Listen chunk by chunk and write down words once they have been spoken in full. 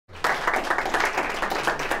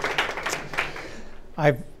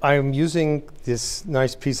I'm using this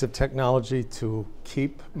nice piece of technology to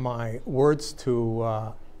keep my words to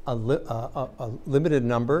a limited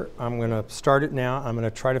number. I'm going to start it now. I'm going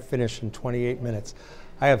to try to finish in 28 minutes.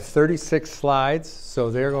 I have 36 slides, so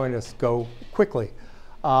they're going to go quickly.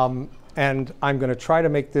 And I'm going to try to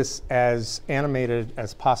make this as animated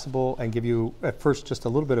as possible and give you, at first, just a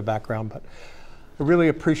little bit of background. But I really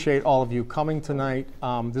appreciate all of you coming tonight.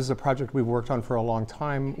 This is a project we've worked on for a long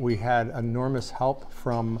time. We had enormous help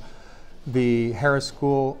from the Harris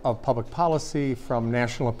School of Public Policy, from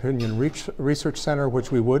National Opinion Research Center,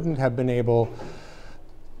 which we really wouldn't have been able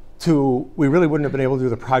to do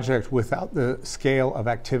the project without the scale of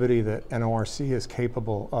activity that NORC is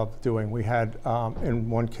capable of doing. We had, in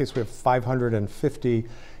one case, we have 550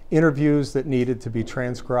 interviews that needed to be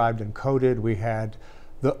transcribed and coded. We had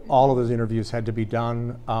all of those interviews had to be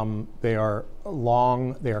done. They are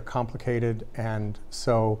long, they are complicated, and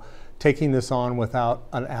so taking this on without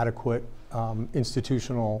an adequate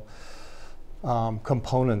institutional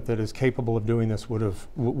component that is capable of doing this would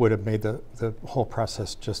have made the whole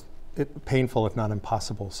process just painful, if not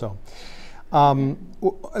impossible. So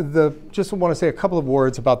just want to say a couple of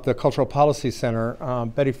words about the Cultural Policy Center.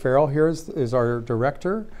 Betty Farrell here is our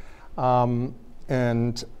director,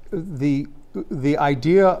 and the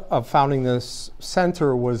idea of founding this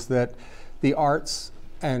center was that the arts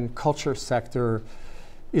and culture sector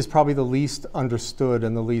is probably the least understood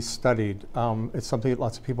and the least studied. It's something that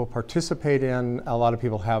lots of people participate in. A lot of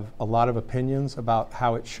people have a lot of opinions about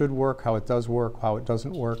how it should work, how it does work, how it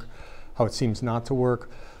doesn't work, how it seems not to work.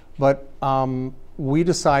 But we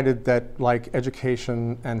decided that, like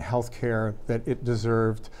education and healthcare, that it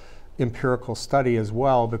deserved empirical study as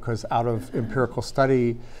well, because out of empirical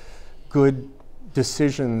study, good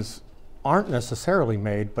decisions aren't necessarily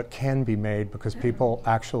made, but can be made because people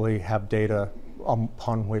actually have data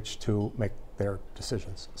upon which to make their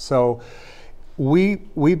decisions. So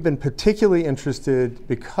we've been particularly interested,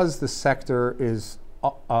 because the sector is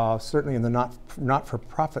certainly in the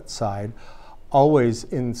not-for-profit side, always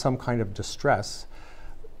in some kind of distress,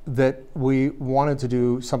 that we wanted to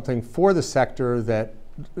do something for the sector that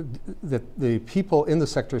the people in the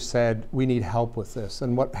sector said, we need help with this.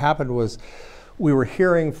 And what happened was we were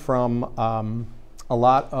hearing from a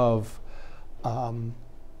lot of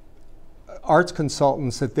arts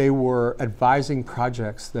consultants that they were advising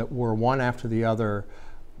projects that were one after the other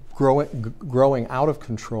growing out of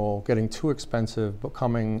control, getting too expensive,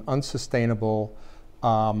 becoming unsustainable,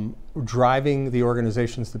 driving the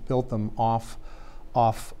organizations that built them off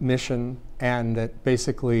mission, and that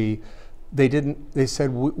basically they said,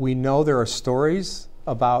 we know there are stories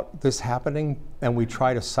about this happening, and we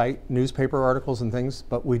try to cite newspaper articles and things,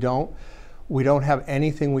 but we don't have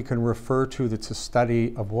anything we can refer to that's a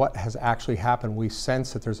study of what has actually happened. We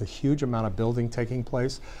sense that there's a huge amount of building taking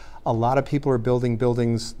place. A lot of people are building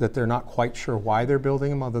buildings that they're not quite sure why they're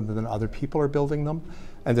building them, other than other people are building them,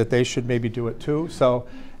 and that they should maybe do it too. So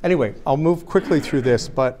anyway, I'll move quickly through this,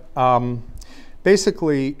 but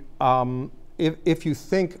basically, if you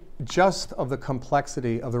think just of the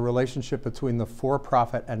complexity of the relationship between the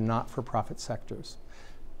for-profit and not-for-profit sectors,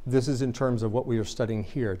 this is in terms of what we are studying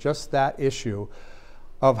here, just that issue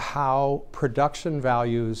of how production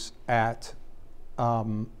values in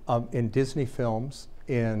Disney films,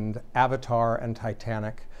 in Avatar and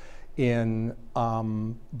Titanic, in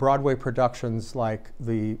Broadway productions like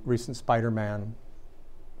the recent Spider-Man,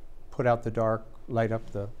 Put Out the Dark, Light Up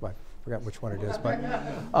the, I forgot which one it is, but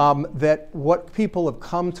that what people have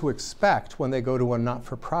come to expect when they go to a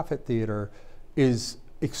not-for-profit theater is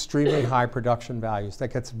extremely high production values.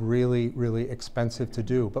 That gets really, really expensive to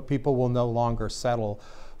do, but people will no longer settle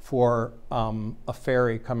for a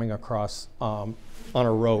ferry coming across on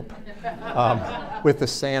a rope with the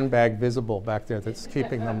sandbag visible back there that's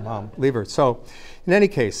keeping them levered. So in any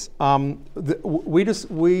case,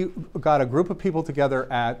 we got a group of people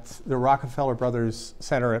together at the Rockefeller Brothers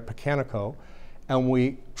Center at Pecanico, and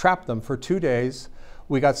we trapped them for 2 days.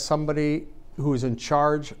 We got somebody who was in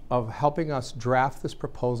charge of helping us draft this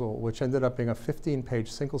proposal, which ended up being a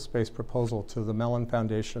 15-page single-space proposal to the Mellon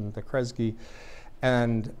Foundation, the Kresge,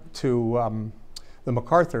 and to the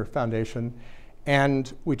MacArthur Foundation.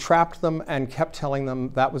 And we trapped them and kept telling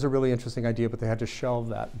them that was a really interesting idea, but they had to shelve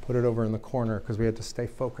that and put it over in the corner because we had to stay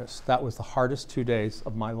focused. That was the hardest 2 days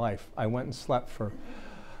of my life. I went and slept for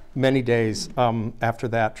many days after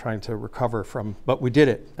that, trying to recover from, but we did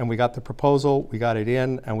it, and we got the proposal, we got it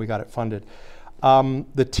in, and we got it funded.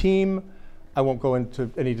 The team, I won't go into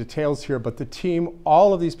any details here, but the team,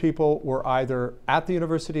 all of these people were either at the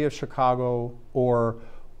University of Chicago or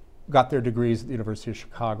got their degrees at the University of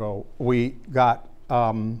Chicago. We got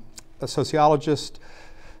a sociologist,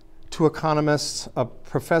 2 economists, a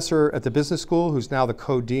professor at the business school who's now the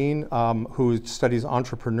co-dean, who studies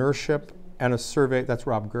entrepreneurship, and a survey, that's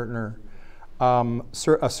Rob Gertner,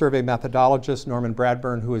 a survey methodologist, Norman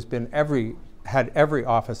Bradburn, who has been had every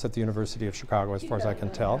office at the University of Chicago, as far as I can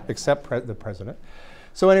tell, except the president.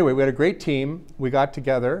 So anyway, we had a great team. We got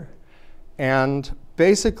together, and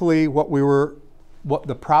basically what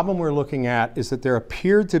the problem we're looking at is that there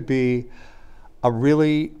appeared to be a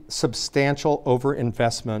really substantial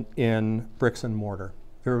overinvestment in bricks and mortar.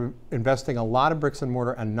 They're investing a lot of bricks and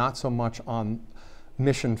mortar and not so much on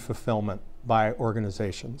mission fulfillment by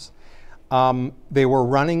organizations. They were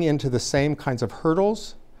running into the same kinds of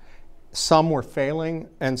hurdles. Some were failing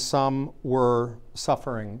and some were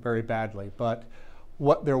suffering very badly. But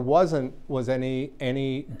what there wasn't was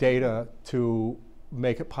any data to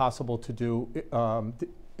make it possible to do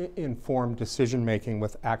informed decision making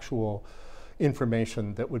with actual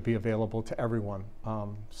information that would be available to everyone.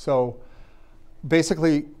 So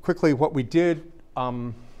basically, quickly, what we did,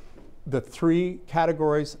 the 3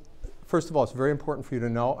 categories. First of all, it's very important for you to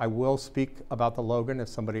know, I will speak about the Logan if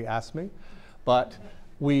somebody asks me, but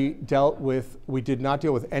we did not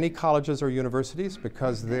deal with any colleges or universities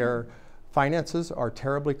because their finances are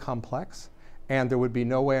terribly complex, and there would be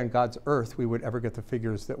no way on God's earth we would ever get the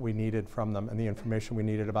figures that we needed from them and the information we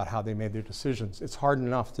needed about how they made their decisions. It's hard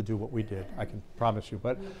enough to do what we did, I can promise you.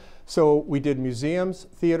 But so we did museums,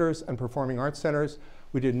 theaters, and performing arts centers.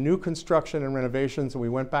 We did new construction and renovations, and we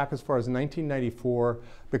went back as far as 1994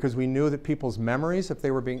 because we knew that people's memories, if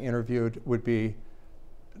they were being interviewed, would be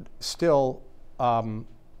still,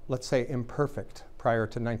 let's say, imperfect prior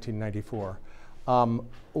to 1994.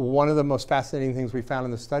 One of the most fascinating things we found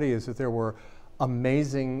in the study is that there were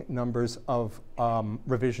amazing numbers of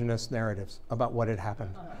revisionist narratives about what had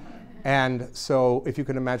happened. And so if you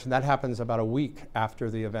can imagine, that happens about a week after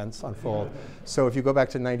the events unfold. So if you go back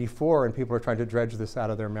to 94 and people are trying to dredge this out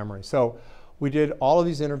of their memory. So we did all of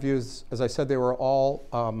these interviews. As I said, they were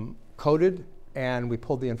all coded, and we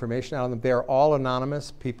pulled the information out of them. They're all anonymous.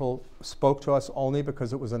 People spoke to us only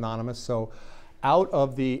because it was anonymous. So out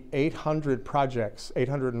of the 800 projects,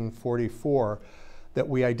 844, that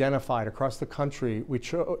we identified across the country, we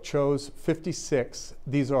chose 56.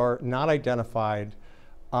 These are not identified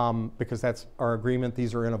because that's our agreement.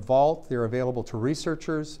 These are in a vault. They're available to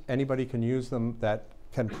researchers. Anybody can use them that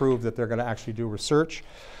can prove that they're going to actually do research.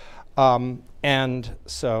 And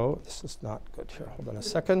so this is not good here. Hold on a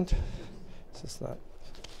second. This is not.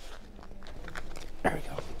 There we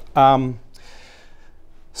go.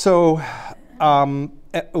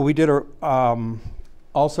 We did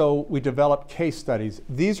also, we developed case studies.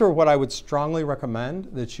 These are what I would strongly recommend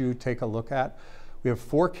that you take a look at. We have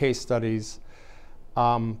 4 case studies.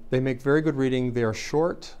 They make very good reading. They're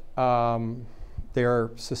short.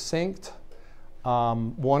 They're succinct.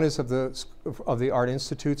 One is of the Art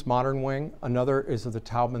Institute's Modern Wing. Another is of the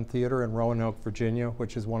Taubman Theater in Roanoke, Virginia,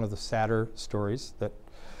 which is one of the sadder stories that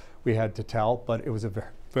we had to tell, but it was a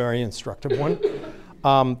very instructive one.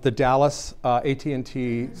 The Dallas,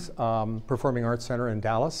 AT&T's Performing Arts Center in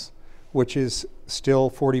Dallas, which is still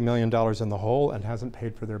 $40 million in the hole and hasn't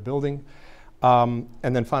paid for their building. And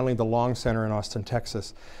then finally, the Long Center in Austin,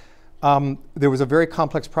 Texas. There was a very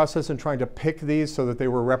complex process in trying to pick these so that they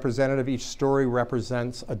were representative. Each story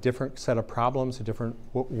represents a different set of problems, a different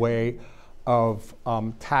way of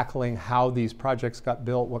tackling how these projects got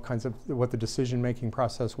built, what the decision-making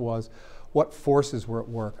process was, what forces were at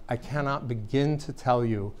work. I cannot begin to tell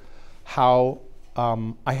you how,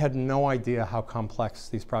 I had no idea how complex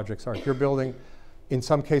these projects are. You're building, in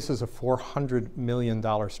some cases, a $400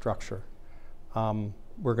 million structure.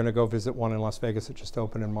 We're going to go visit one in Las Vegas that just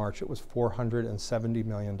opened in March. It was $470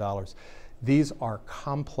 million. These are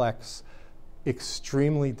complex,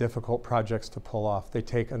 extremely difficult projects to pull off. They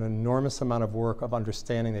take an enormous amount of work of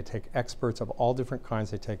understanding. They take experts of all different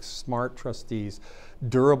kinds. They take smart trustees,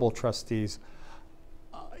 durable trustees,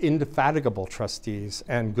 indefatigable trustees,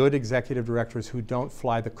 and good executive directors who don't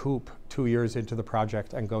fly the coop 2 years into the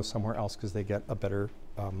project and go somewhere else because they get a better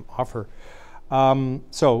offer.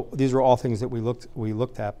 So these are all things that we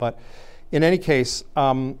looked at. But in any case,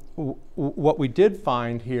 what we did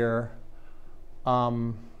find here,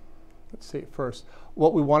 let's see, first,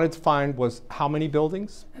 what we wanted to find was how many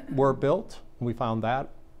buildings were built. We found that,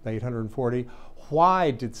 840.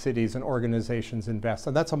 Why did cities and organizations invest?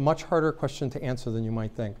 And that's a much harder question to answer than you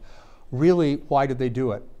might think. Really, why did they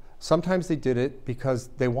do it? Sometimes they did it because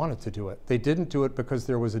they wanted to do it. They didn't do it because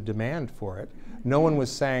there was a demand for it. No one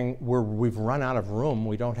was saying, we've run out of room.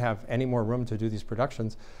 We don't have any more room to do these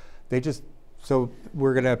productions. They just So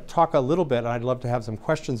we're going to talk a little bit, and I'd love to have some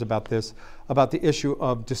questions about this, about the issue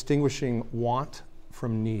of distinguishing want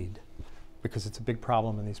from need, because it's a big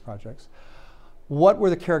problem in these projects. What were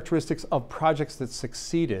the characteristics of projects that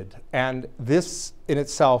succeeded? And this in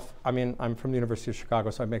itself, I mean, I'm from the University of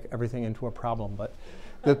Chicago, so I make everything into a problem, but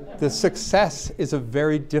the success is a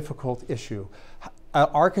very difficult issue. An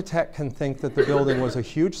architect can think that the building was a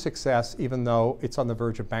huge success even though it's on the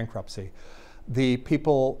verge of bankruptcy. The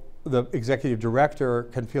executive director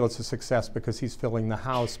can feel it's a success because he's filling the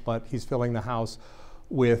house, but he's filling the house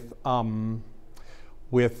with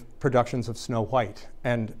productions of Snow White,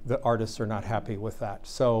 and the artists are not happy with that.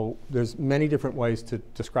 So there's many different ways to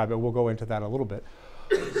describe it. We'll go into that a little bit.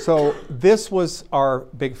 So this was our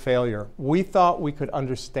big failure. We thought we could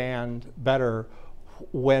understand better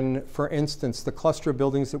when, for instance, the cluster of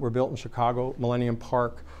buildings that were built in Chicago, Millennium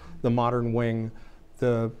Park, the Modern Wing,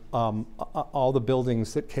 all the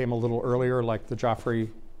buildings that came a little earlier, like the Joffrey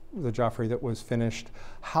that was finished.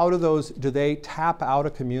 How do they tap out a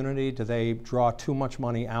community? Do they draw too much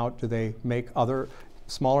money out? Do they make other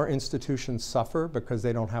smaller institutions suffer because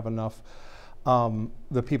they don't have enough,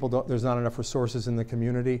 there's not enough resources in the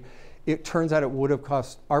community? It turns out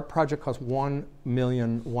our project cost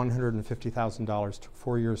 $1,150,000, took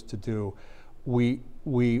 4 years to do. We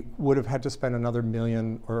would have had to spend another $1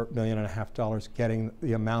 million or $1.5 million getting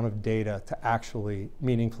the amount of data to actually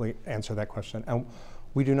meaningfully answer that question. And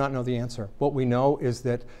we do not know the answer. What we know is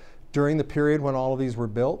that during the period when all of these were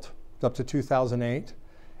built, up to 2008,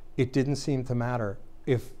 it didn't seem to matter.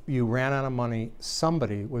 If you ran out of money,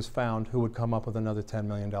 somebody was found who would come up with another $10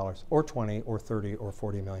 million, or 20, or 30, or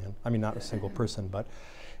 40 million. I mean, not a single person, but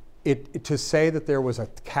to say that there was a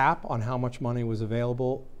cap on how much money was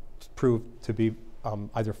available proved to be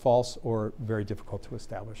either false or very difficult to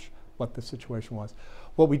establish what the situation was.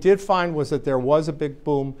 What we did find was that there was a big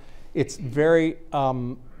boom. It's very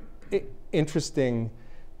interesting.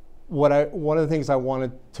 One of the things I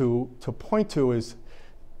wanted to point to is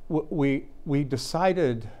we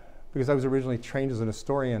decided, because I was originally trained as an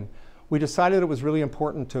historian, we decided it was really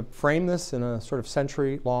important to frame this in a sort of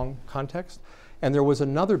century-long context. And there was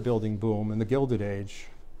another building boom in the Gilded Age.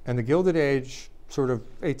 And the Gilded Age, sort of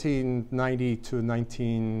 1890 to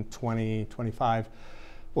 1920, 25,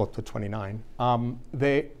 well, to 29.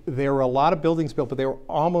 There were a lot of buildings built, but they were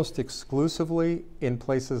almost exclusively in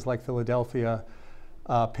places like Philadelphia,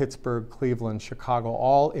 Pittsburgh, Cleveland, Chicago,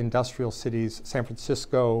 all industrial cities, San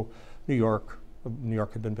Francisco, New York. New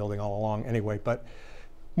York had been building all along anyway, but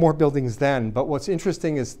more buildings then. But what's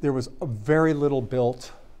interesting is there was very little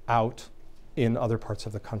built out in other parts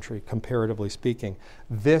of the country, comparatively speaking.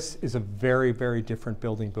 This is a very, very different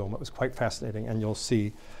building boom. It was quite fascinating, and you'll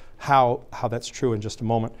see how that's true in just a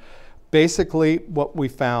moment. Basically, what we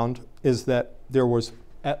found is that there was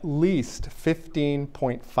at least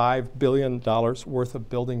 $15.5 billion worth of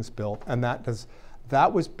buildings built, and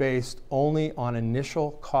that was based only on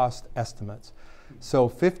initial cost estimates. So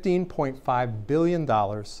 $15.5 billion,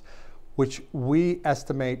 which we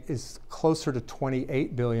estimate is closer to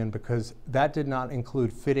 $28 billion, because that did not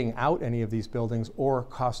include fitting out any of these buildings or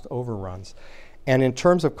cost overruns. And in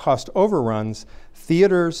terms of cost overruns,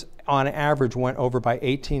 theaters on average went over by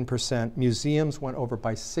 18%, museums went over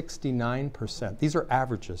by 69%. These are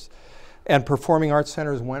averages. And performing arts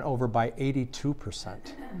centers went over by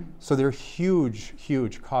 82%. So they're huge,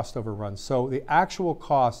 huge cost overruns. So the actual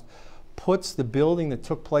cost puts the building that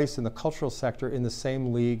took place in the cultural sector in the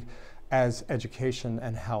same league as education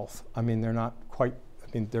and health. I mean, they're not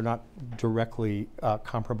directly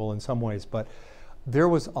comparable in some ways, but there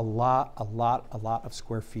was a lot of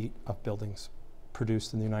square feet of buildings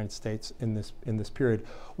produced in the United States in this period.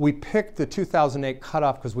 We picked the 2008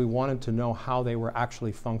 cutoff because we wanted to know how they were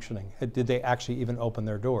actually functioning. Did they actually even open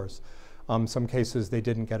their doors? Some cases they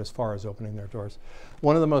didn't get as far as opening their doors.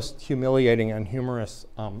 One of the most humiliating and humorous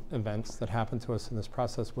events that happened to us in this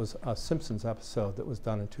process was a Simpsons episode that was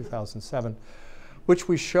done in 2007, which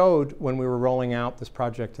we showed when we were rolling out this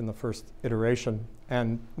project in the first iteration.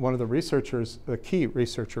 And one of the researchers, the key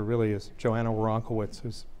researcher really, is Joanna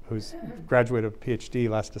Woronkowicz, who's graduated with a PhD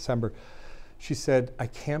last December. She said, "I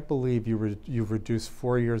can't believe you've reduced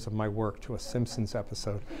 4 years of my work to a Simpsons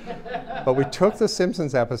episode." But we took the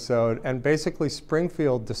Simpsons episode, and basically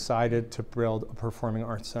Springfield decided to build a performing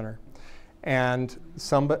arts center. And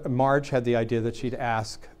Marge had the idea that she'd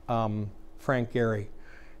ask Frank Gehry.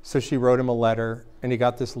 So she wrote him a letter, and he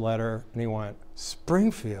got this letter, and he went,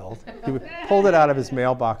 "Springfield?" He pulled it out of his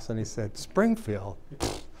mailbox, and he said, "Springfield?"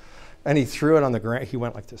 And he threw it on the ground. He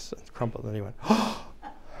went like this, crumpled, and he went, "Oh!"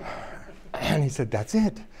 And he said, "That's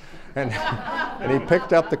it." And And he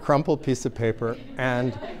picked up the crumpled piece of paper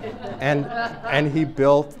and he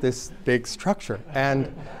built this big structure.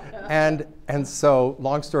 And so,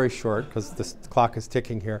 long story short, because this clock is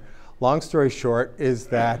ticking here, long story short is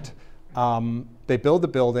that they build the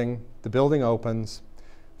building opens,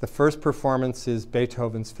 the first performance is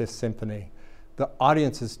Beethoven's Fifth Symphony. The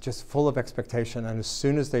audience is just full of expectation, and as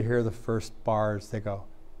soon as they hear the first bars, they go,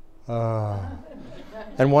 oh.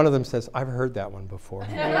 And one of them says, I've heard that one before.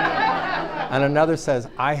 And another says,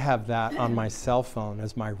 I have that on my cell phone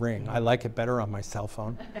as my ring. I like it better on my cell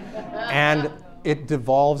phone. And it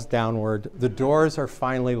devolves downward. The doors are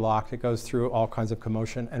finally locked. It goes through all kinds of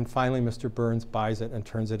commotion. And finally, Mr. Burns buys it and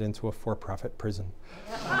turns it into a for-profit prison.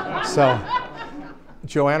 So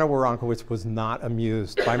Joanna Waronkiewicz was not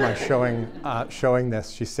amused by my showing this.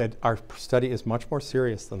 She said, our study is much more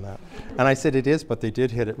serious than that. And I said, it is, but they did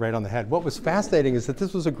hit it right on the head. What was fascinating is that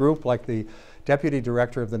this was a group like the deputy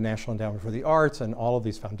director of the National Endowment for the Arts and all of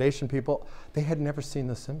these foundation people. They had never seen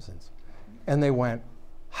The Simpsons. And they went,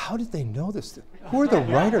 how did they know this? Who are the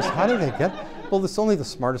writers? How did they get? Well, it's only the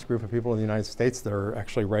smartest group of people in the United States that are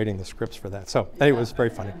actually writing the scripts for that. So anyway, it was very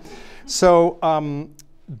funny. So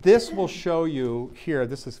this will show you here,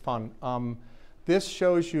 this is fun. This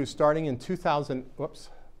shows you starting in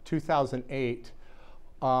 2008,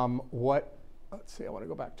 what, let's see, I want to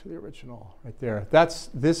go back to the original right there.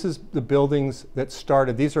 This is the buildings that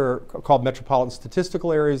started. These are called metropolitan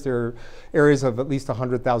statistical areas. They're areas of at least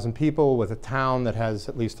 100,000 people with a town that has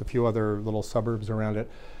at least a few other little suburbs around it.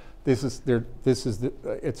 It's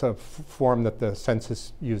a form that the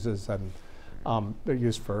census uses, and they're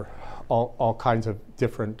used for all kinds of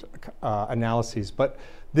different analyses. But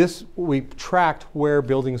we tracked where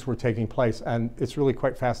buildings were taking place, and it's really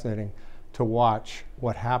quite fascinating to watch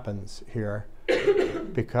what happens here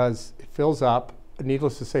because it fills up.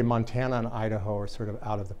 Needless to say, Montana and Idaho are sort of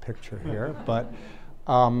out of the picture here, but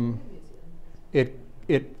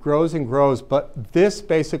it grows and grows. But this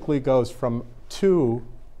basically goes from 2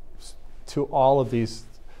 to all of these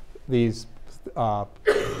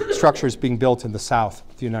structures being built in the South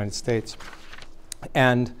of the United States.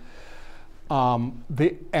 And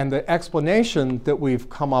the explanation that we've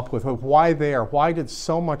come up with of why why did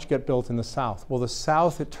so much get built in the South? Well, the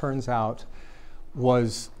South, it turns out,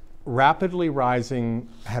 was rapidly rising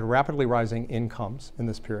incomes in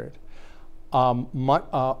this period,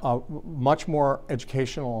 much more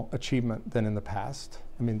educational achievement than in the past.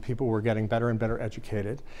 I mean, people were getting better and better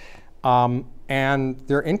educated, and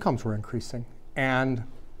their incomes were increasing. And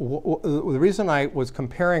the reason I was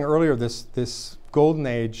comparing earlier this golden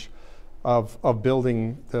age of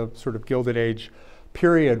building, the sort of Gilded Age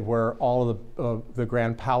period where all of the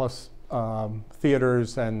Grand Palace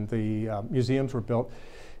theaters and the museums were built,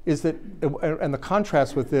 is that, and the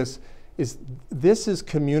contrast with this is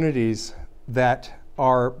communities that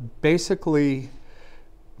are basically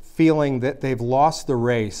feeling that they've lost the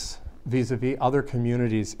race vis-a-vis other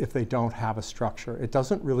communities if they don't have a structure. It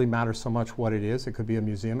doesn't really matter so much what it is. It could be a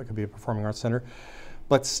museum, it could be a performing arts center.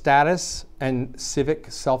 But status and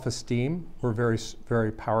civic self-esteem were very,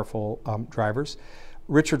 very powerful drivers.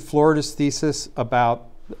 Richard Florida's thesis about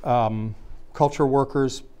culture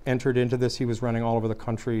workers entered into this. He was running all over the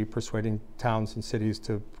country, persuading towns and cities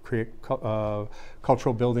to create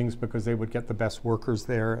cultural buildings because they would get the best workers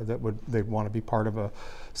there they'd want to be part of a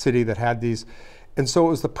city that had these. And so it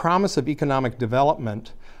was the promise of economic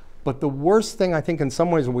development. But the worst thing, I think, in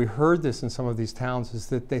some ways, when we heard this in some of these towns, is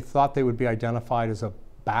that they thought they would be identified as a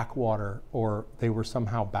backwater, or they were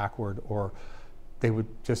somehow backward, or they would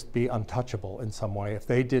just be untouchable in some way if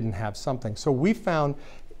they didn't have something. So we found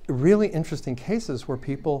really interesting cases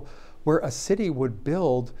where a city would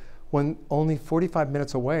build when only 45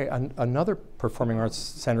 minutes away, another performing arts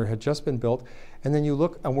center had just been built. And then you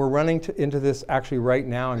look, and we're running into this actually right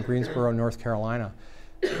now in Greensboro, North Carolina.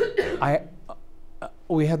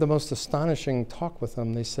 We had the most astonishing talk with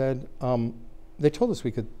them. They said, they told us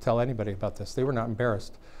we could tell anybody about this. They were not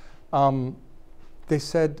embarrassed. They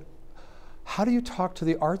said, how do you talk to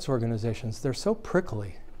the arts organizations? They're so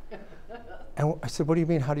prickly. And I said, what do you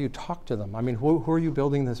mean, how do you talk to them? I mean, who are you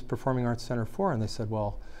building this performing arts center for? And they said,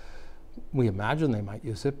 well, we imagine they might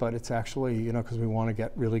use it, but it's actually, you know, because we want to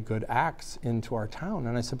get really good acts into our town.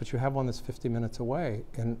 And I said, but you have one that's 50 minutes away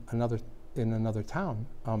in another town.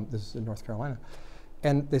 This is in North Carolina.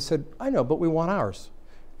 And they said, I know, but we want ours.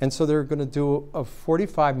 And so they're going to do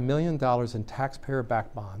 $45 million in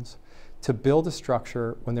taxpayer-backed bonds to build a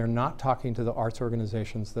structure when they're not talking to the arts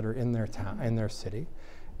organizations that are in their town, in their city.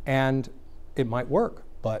 And it might work,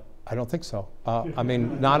 but I don't think so. I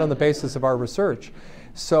mean, not on the basis of our research.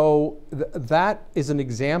 So that is an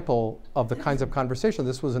example of the kinds of conversation.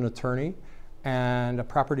 This was an attorney and a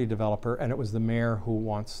property developer, and it was the mayor who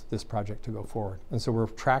wants this project to go forward. And so we're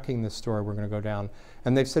tracking this story. We're going to go down.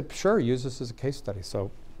 And they've said, sure, use this as a case study.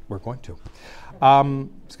 So we're going to.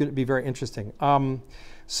 It's going to be very interesting.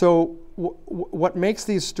 So what makes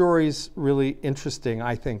these stories really interesting,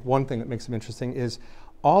 I think, one thing that makes them interesting is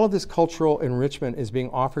all of this cultural enrichment is being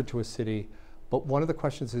offered to a city, but one of the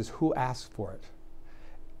questions is who asks for it?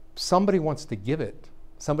 Somebody wants to give it.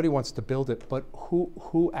 Somebody wants to build it, but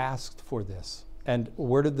who asked for this? And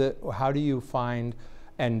how do you find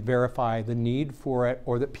and verify the need for it,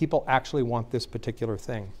 or that people actually want this particular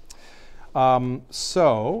thing? Whoops,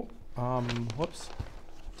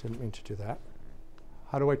 didn't mean to do that.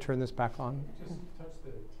 How do I turn this back on? Just touch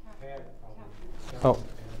the pad, probably. Oh,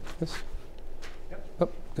 this? Yep. Oh,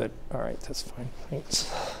 good. All right, that's fine.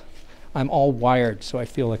 Thanks. I'm all wired, so I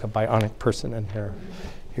feel like a bionic person in here.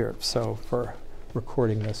 So for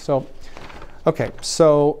recording this. So, okay.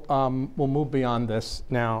 So we'll move beyond this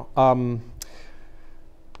now.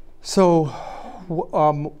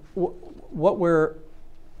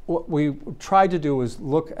 What we tried to do is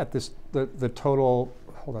look at this the total.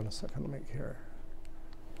 Hold on a second. Let me here.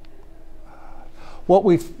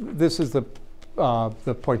 This is the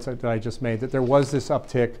points that I just made, that there was this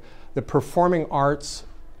uptick. The performing arts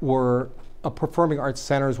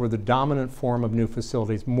centers were the dominant form of new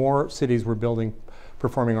facilities. More cities were building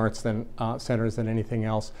performing arts centers than anything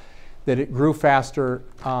else. That it grew faster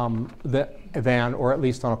than, or at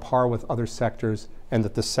least on a par with other sectors, and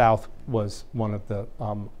that the South was one of the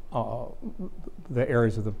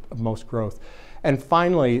areas of the most growth. And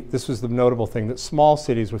finally, this was the notable thing, that small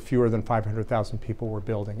cities with fewer than 500,000 people were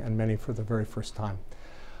building, and many for the very first time.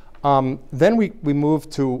 Then we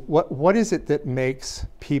moved to what is it that makes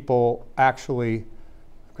people actually,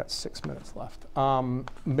 I've got 6 minutes left,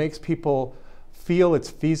 makes people feel it's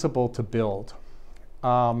feasible to build. We've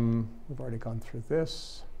already gone through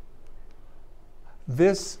this.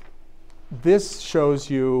 This shows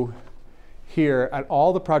you here, at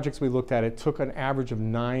all the projects we looked at, it took an average of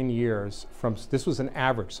 9 years this was an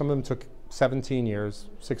average. Some of them took 17 years,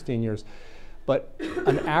 16 years. But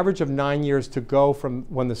an average of 9 years to go from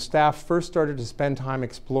when the staff first started to spend time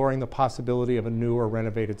exploring the possibility of a new or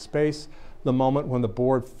renovated space, the moment when the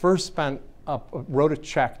board first wrote a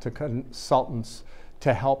check to consultants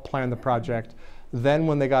to help plan the project, then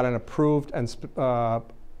when they got an approved and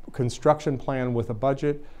construction plan with a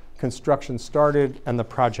budget, construction started, and the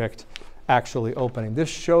project actually opening. This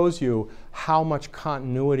shows you how much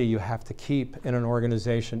continuity you have to keep in an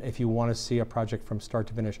organization if you want to see a project from start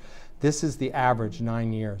to finish. This is the average,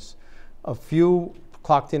 9 years. A few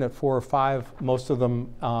clocked in at 4 or 5. Most of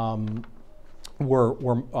them were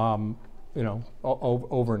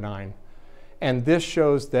over 9. And this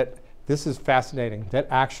shows that, this is fascinating, that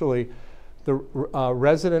actually the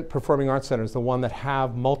resident performing arts centers, the one that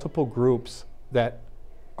have multiple groups that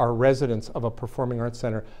are residents of a performing arts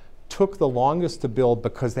center, took the longest to build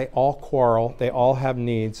because they all quarrel, they all have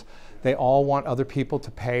needs, they all want other people to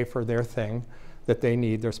pay for their thing that they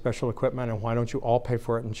need, their special equipment, and why don't you all pay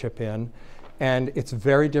for it and chip in? And it's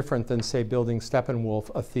very different than, say, building Steppenwolf,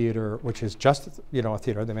 a theater, which is just a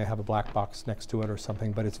theater. They may have a black box next to it or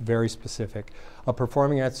something, but it's very specific. A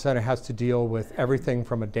performing arts center has to deal with everything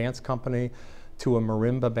from a dance company to a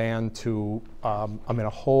marimba band to, a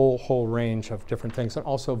whole range of different things, and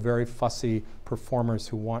also very fussy performers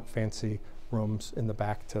who want fancy rooms in the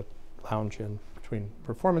back to lounge in between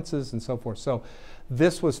performances and so forth. So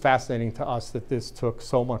this was fascinating to us, that this took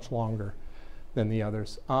so much longer than the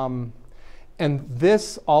others. And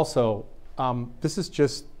this also, this is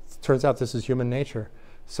just, turns out this is human nature.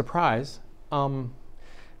 Surprise.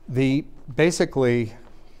 Basically,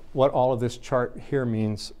 what all of this chart here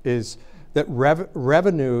means is that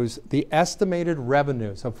revenues, the estimated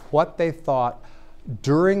revenues of what they thought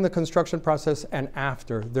during the construction process and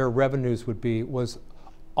after their revenues would be, was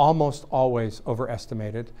almost always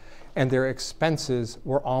overestimated, and their expenses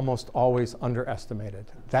were almost always underestimated.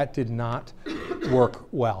 That did not work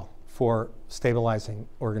well for stabilizing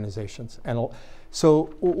organizations. And so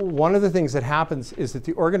one of the things that happens is that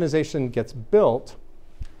the organization gets built.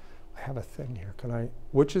 I have a thing here.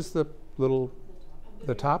 Which is the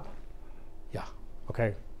top? Yeah,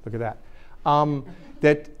 okay, look at that.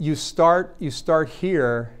 That you start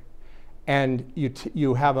here, and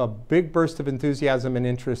you have a big burst of enthusiasm and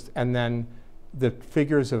interest, and then the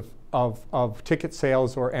figures of ticket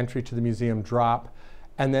sales or entry to the museum drop,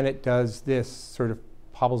 and then it does this, sort of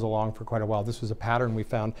hobbles along for quite a while. This was a pattern we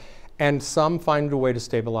found. And some find a way to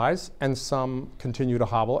stabilize, and some continue to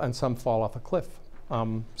hobble, and some fall off a cliff.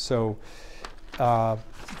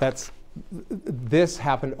 That's this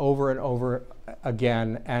happened over and over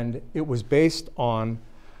again, and it was based on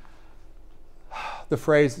the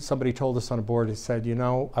phrase that somebody told us on a board. He said, you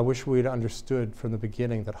know, I wish we'd understood from the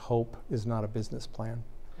beginning that hope is not a business plan.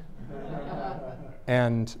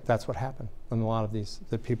 And that's what happened in a lot of these,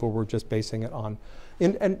 that people were just basing it on.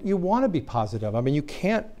 And you want to be positive. I mean, you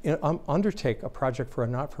can't undertake a project for a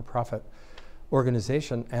not-for-profit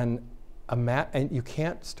organization and you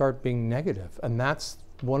can't start being negative. And that's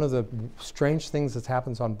one of the strange things that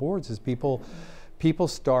happens on boards is people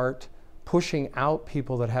start pushing out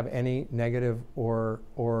people that have any negative or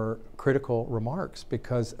critical remarks,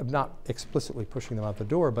 because of not explicitly pushing them out the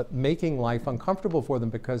door, but making life uncomfortable for them.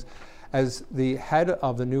 Because as the head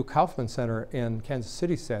of the new Kaufman Center in Kansas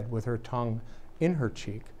City said, with her tongue in her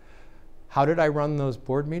cheek, how did I run those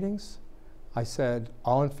board meetings? I said,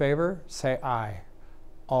 all in favor, say aye.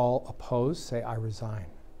 All opposed, say I resign.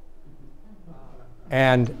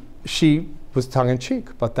 And she was tongue in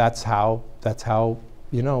cheek, but that's how,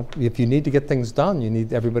 you know, if you need to get things done, you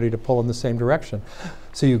need everybody to pull in the same direction.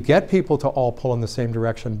 So you get people to all pull in the same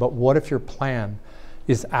direction, but what if your plan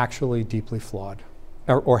is actually deeply flawed,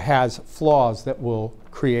 or has flaws that will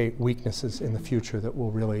create weaknesses in the future that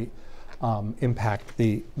will really impact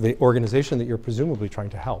the organization that you're presumably trying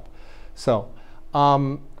to help? So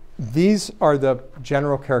these are the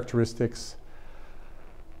general characteristics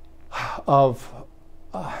of,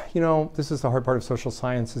 you know, this is the hard part of social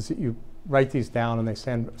science, is that you write these down and they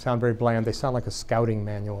sound very bland. They sound like a scouting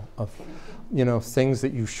manual of, you know, things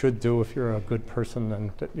that you should do if you're a good person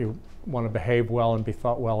and that you want to behave well and be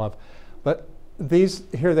thought well of. But these,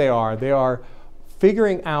 here they are. They are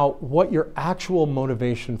figuring out what your actual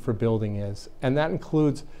motivation for building is. And that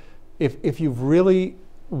includes, if you've really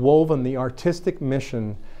woven the artistic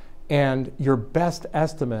mission and your best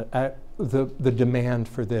estimate at the demand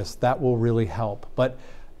for this, that will really help. But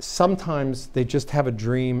sometimes they just have a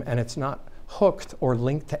dream and it's not hooked or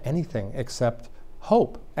linked to anything except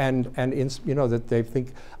hope, and you know, that they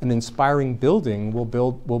think an inspiring building will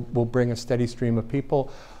bring a steady stream of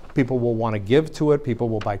people. People will want to give to it. People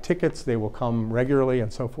will buy tickets. They will come regularly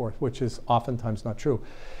and so forth, which is oftentimes not true.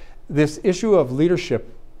 This issue of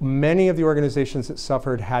leadership, many of the organizations that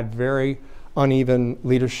suffered had very uneven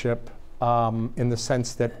leadership in the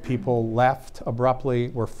sense that people left abruptly,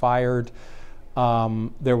 were fired.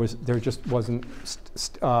 There just wasn't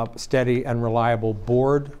steady and reliable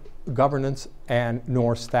board governance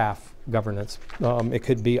nor staff governance. It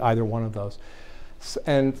could be either one of those.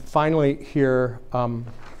 And finally here, I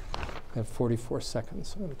have 44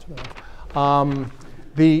 seconds. I'm going to turn it off.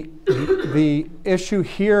 The issue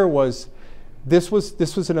here was, this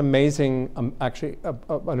was an amazing, actually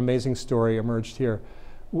an amazing story emerged here.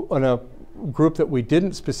 On a group that we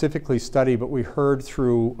didn't specifically study, but we heard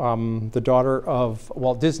through the daughter of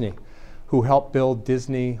Walt Disney, who helped build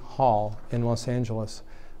Disney Hall in Los Angeles.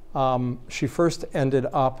 She first ended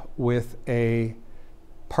up with a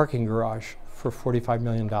parking garage for $45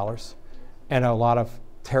 million and a lot of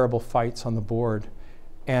terrible fights on the board.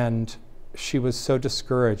 And she was so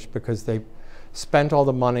discouraged because they spent all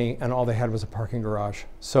the money and all they had was a parking garage.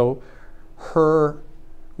 So her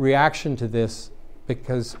reaction to this,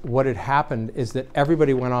 because what had happened is that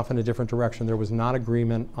everybody went off in a different direction. There was not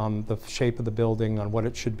agreement on the shape of the building, on what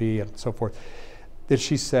it should be, and so forth. That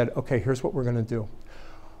she said, okay, here's what we're going to do.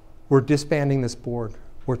 We're disbanding this board.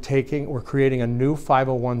 We're creating a new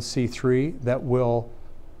 501c3 that will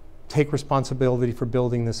take responsibility for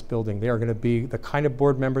building this building. They are going to be the kind of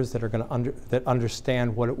board members that are going to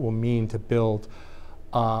understand what it will mean to build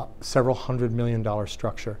a several $100 million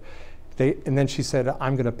structure. And then she said,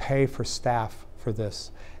 I'm going to pay for staff for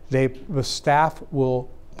this. The staff will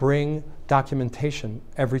bring documentation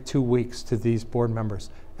every 2 weeks to these board members,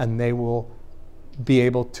 and they will be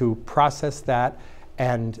able to process that,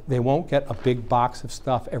 and they won't get a big box of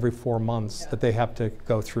stuff every 4 months that they have to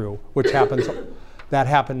go through, which happens. That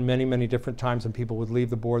happened many, many different times, and people would leave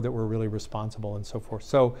the board that were really responsible and so forth.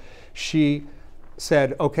 So she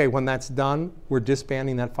said, okay, when that's done, we're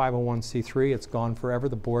disbanding that 501c3. It's gone forever.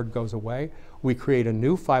 The board goes away. We create a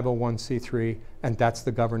new 501c3, and that's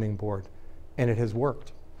the governing board. And it has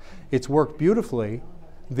worked. It's worked beautifully.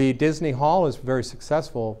 The Disney Hall is very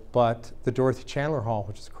successful, but the Dorothy Chandler Hall,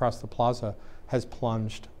 which is across the plaza, has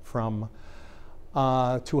plunged from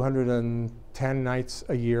 210 nights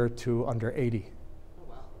a year to under 80. Oh,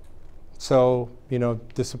 wow. So, you know,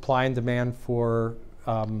 the supply and demand for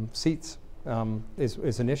seats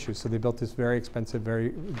is an issue. So they built this very expensive, very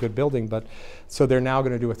good building, but so they're now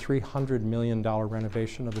going to do a $300 million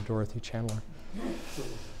renovation of the Dorothy Chandler.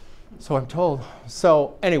 So I'm told.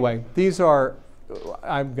 So anyway, these are,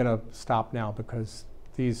 I'm going to stop now because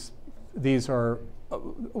these these are,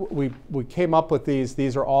 we came up with these.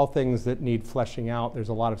 These are all things that need fleshing out. There's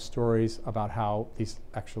a lot of stories about how these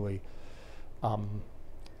actually,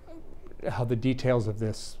 how the details of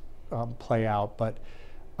this play out. But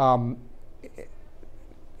I've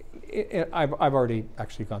already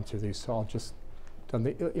actually gone through these, so I'll just done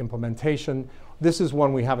the implementation. This is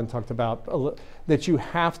one we haven't talked about, that you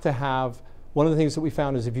have to have. One of the things that we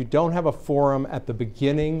found is if you don't have a forum at the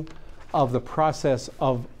beginning of the process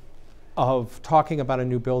of talking about a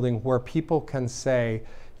new building where people can say,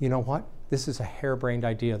 you know what, this is a harebrained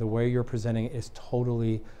idea. The way you're presenting it is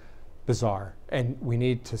totally bizarre. And we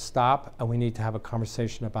need to stop and we need to have a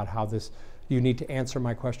conversation about how this, you need to answer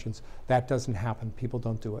my questions. That doesn't happen. People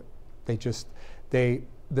don't do it. They just, a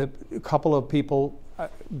couple of people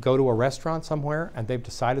go to a restaurant somewhere and they've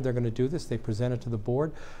decided they're going to do this. They present it to the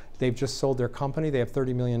board. They've just sold their company. They have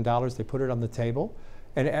 $30 million. They put it on the table.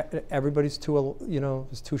 And everybody's too,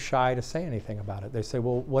 is too shy to say anything about it. They say,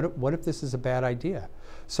 well, what if this is a bad idea?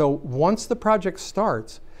 So once the project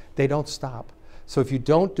starts, they don't stop. So if you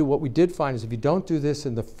don't do, what we did find is if you don't do this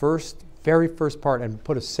in the very first part and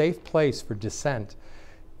put a safe place for dissent,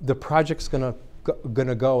 the project's gonna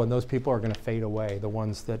go and those people are gonna fade away, the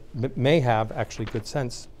ones that may have actually good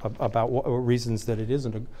sense about reasons that it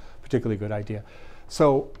isn't a particularly good idea.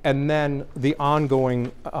 So, and then the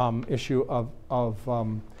ongoing issue of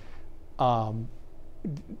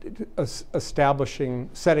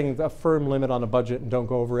setting a firm limit on a budget and don't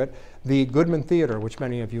go over it. The Goodman Theater, which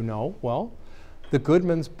many of you know well, the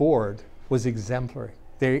Goodman's board was exemplary.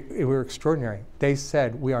 They were extraordinary. They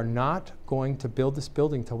said, we are not going to build this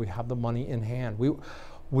building till we have the money in hand.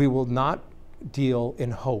 We will not deal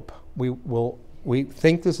in hope. We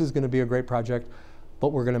think this is going to be a great project,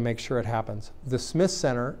 but we're going to make sure it happens. The Smith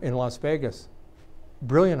Center in Las Vegas,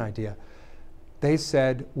 brilliant idea. They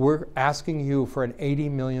said, we're asking you for an $80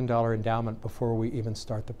 million endowment before we even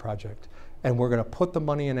start the project. And we're going to put the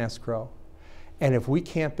money in escrow. And if we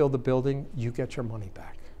can't build the building, you get your money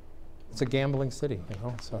back. It's a gambling city,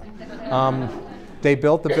 So they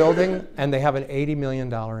built the building and they have an $80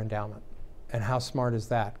 million endowment. And how smart is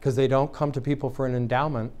that? Because they don't come to people for an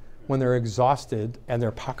endowment when they're exhausted and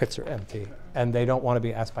their pockets are empty and they don't want to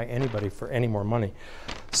be asked by anybody for any more money.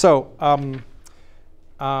 So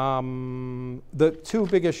the two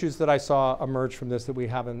big issues that I saw emerge from this that we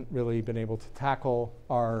haven't really been able to tackle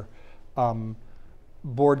are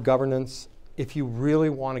board governance. If you really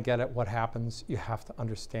want to get at what happens, you have to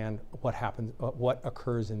understand what happens, what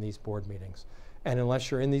occurs in these board meetings. And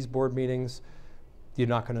unless you're in these board meetings, you're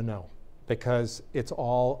not going to know. Because it's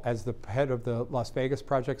all, as the head of the Las Vegas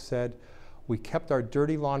project said, we kept our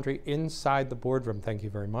dirty laundry inside the boardroom, thank you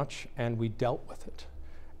very much, and we dealt with it.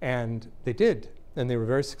 And they did, and they were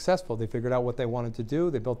very successful. They figured out what they wanted to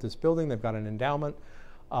do. They built this building. They've got an endowment.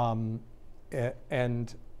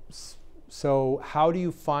 So how do you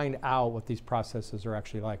find out what these processes are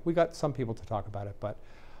actually like? We got some people to talk about it, but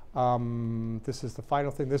this is the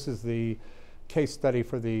final thing. This is the case study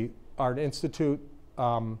for the Art Institute.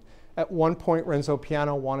 At one point, Renzo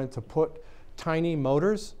Piano wanted to put tiny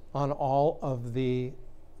motors on all of the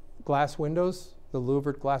glass windows, the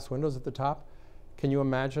louvered glass windows at the top. Can you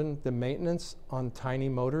imagine the maintenance on tiny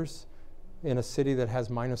motors in a city that has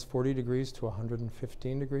minus 40 degrees to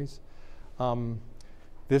 115 degrees?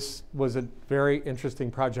 This was a very interesting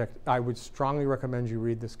project. I would strongly recommend you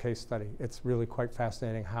read this case study. It's really quite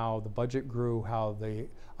fascinating how the budget grew, how the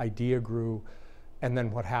idea grew, and then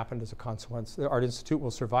what happened as a consequence. The Art Institute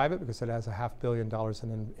will survive it because it has $500 million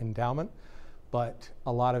in endowment, but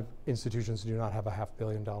a lot of institutions do not have $500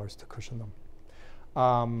 million to cushion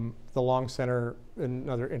them. The Long Center,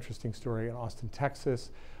 another interesting story in Austin,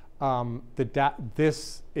 Texas.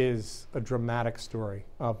 This is a dramatic story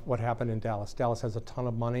of what happened in Dallas. Dallas has a ton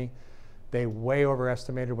of money. They way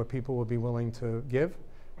overestimated what people would be willing to give,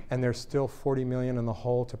 and there's still $40 million in the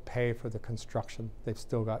hole to pay for the construction. They've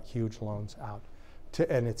still got huge loans out.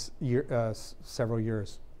 And it's several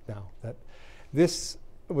years now. This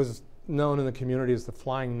was known in the community as the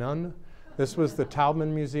Flying Nun. This was the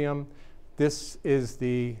Taubman Museum. This is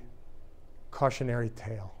the cautionary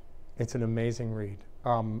tale. It's an amazing read.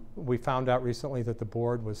 We found out recently that the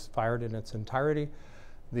board was fired in its entirety.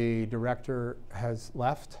 The director has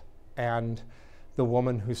left, and the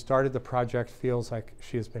woman who started the project feels like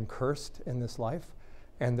she has been cursed in this life,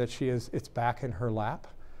 and that it's back in her lap.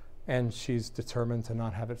 And she's determined to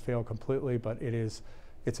not have it fail completely, but it's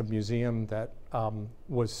a museum that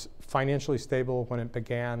was financially stable when it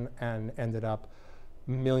began and ended up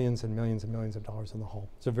millions and millions and millions of dollars in the hole.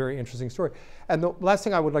 It's a very interesting story. And the last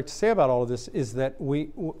thing I would like to say about all of this is that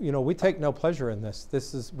we take no pleasure in this.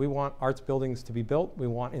 We want arts buildings to be built. We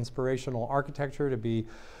want inspirational architecture to be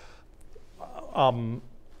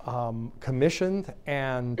commissioned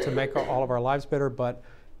and to make all of our lives better. But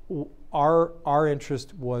our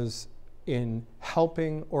interest was in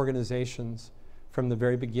helping organizations from the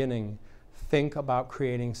very beginning think about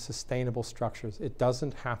creating sustainable structures. It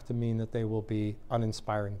doesn't have to mean that they will be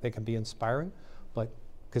uninspiring. They can be inspiring, but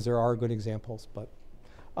because there are good examples, but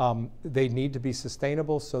they need to be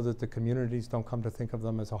sustainable so that the communities don't come to think of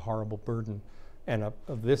them as a horrible burden. And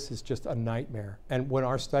this is just a nightmare. And when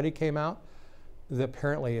our study came out,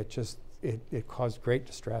 apparently it caused great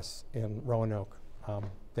distress in Roanoke.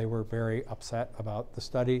 They were very upset about the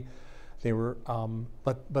study. They were,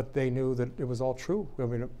 but they knew that it was all true. I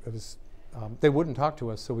mean, it was. They wouldn't talk to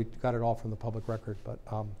us, so we got it all from the public record.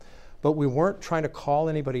 But we weren't trying to call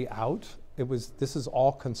anybody out. This is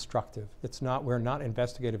all constructive. We're not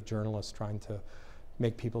investigative journalists trying to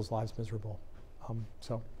make people's lives miserable.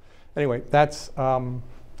 So anyway, that's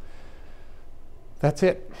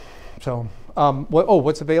it. So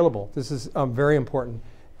what's available? This is very important.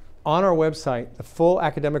 On our website, the full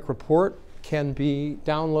academic report can be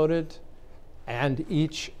downloaded, and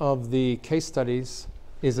each of the case studies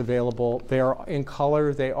is available. They are in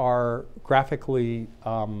color. They are graphically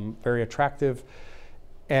very attractive.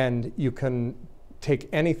 And you can take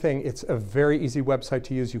anything. It's a very easy website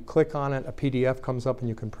to use. You click on it, a PDF comes up, and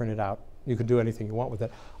you can print it out. You can do anything you want with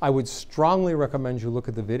it. I would strongly recommend you look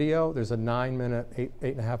at the video. There's a 9-minute,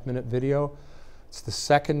 8.5-minute video. It's the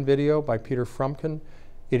second video by Peter Frumkin.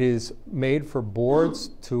 It is made for boards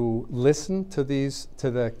to listen to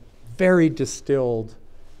the very distilled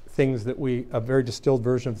things a very distilled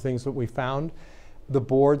version of things that we found. The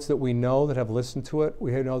boards that we know that have listened to it,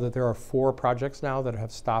 we know that there are 4 projects now that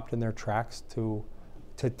have stopped in their tracks to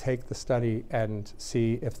take the study and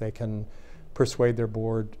see if they can persuade their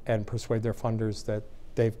board and persuade their funders that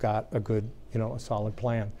they've got a good, a solid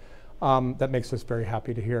plan. That makes us very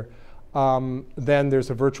happy to hear. Then there's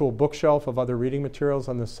a virtual bookshelf of other reading materials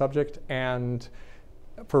on this subject, and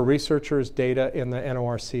for researchers, data in the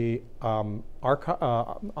NORC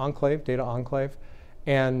enclave, data enclave,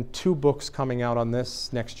 and 2 books coming out on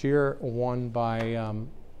this next year, one by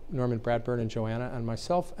Norman Bradburn and Joanna and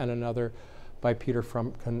myself, and another by Peter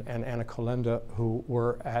Frumkin and Anna Kolenda, who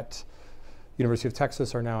were at University of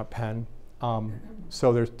Texas, are now at Penn.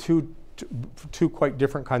 So there's two quite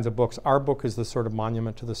different kinds of books. Our book is the sort of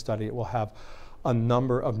monument to the study. It will have a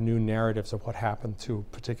number of new narratives of what happened to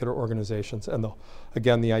particular organizations. And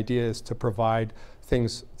again, the idea is to provide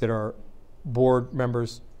things that are board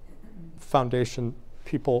members, foundation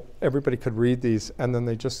people, everybody could read these, and then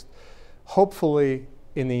they just, hopefully,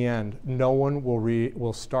 in the end, no one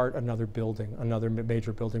will start another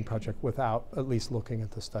major building project without at least looking at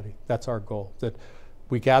the study. That's our goal. That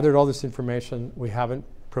we gathered all this information. We haven't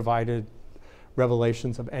provided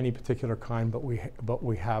revelations of any particular kind, but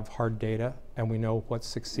we have hard data, and we know what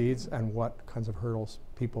succeeds and what kinds of hurdles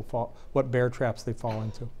people fall, what bear traps they fall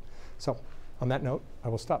into. So on that note, I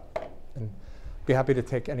will stop and be happy to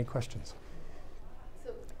take any questions.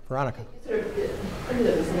 So, Veronica. you sort of hinted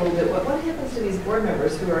at this a little bit. What happens to these board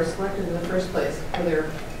members who are selected in the first place for their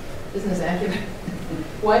business acumen?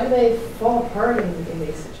 Why do they fall apart in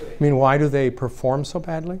these situations? I mean, why do they perform so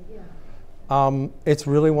badly? Yeah. It's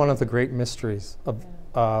really one of the great mysteries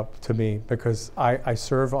to me, because I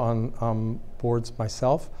serve on boards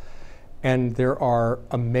myself, and there are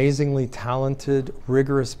amazingly talented,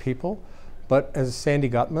 rigorous people. But as Sandy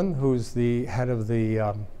Gutman, who's the head of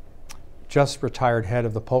the just retired head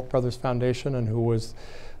of the Polk Brothers Foundation, and who was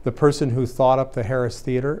the person who thought up the Harris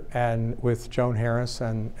Theater and with Joan Harris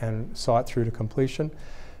and saw it through to completion,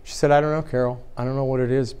 she said, I don't know, Carroll, I don't know what it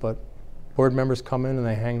is, but board members come in and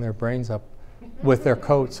they hang their brains up with their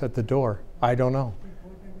coats at the door. I don't know.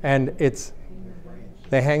 And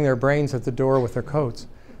they hang their brains at the door with their coats.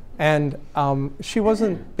 And she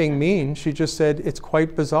wasn't being mean. She just said it's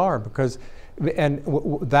quite bizarre because,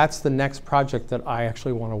 that's the next project that I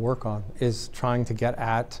actually want to work on, is trying to get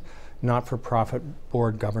at not-for-profit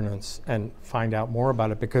board governance and find out more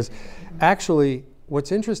about it. Because actually,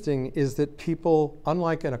 what's interesting is that people,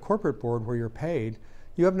 unlike in a corporate board where you're paid,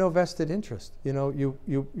 you have no vested interest.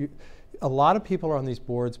 A lot of people are on these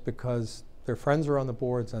boards because their friends are on the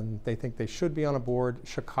boards and they think they should be on a board.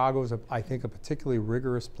 Chicago is, I think, a particularly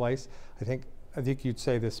rigorous place. I think you'd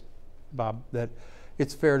say this, Bob, that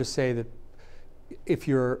it's fair to say that if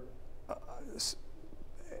you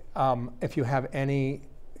want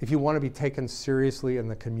to be taken seriously in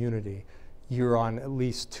the community, you're on at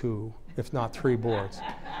least 2 if not 3 boards.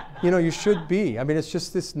 You know, you should be. I mean, it's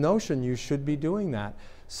just this notion you should be doing that.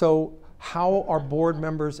 So how are board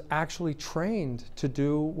members actually trained to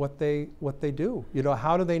do what they do? You know,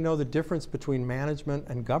 how do they know the difference between management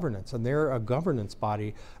and governance? And they're a governance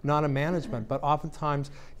body, not a management. But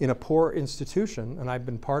oftentimes in a poor institution, and I've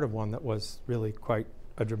been part of one that was really quite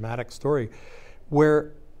a dramatic story,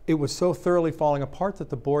 where it was so thoroughly falling apart that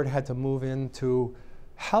the board had to move in to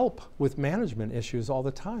help with management issues all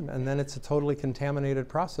the time. And then it's a totally contaminated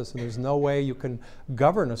process, and there's no way you can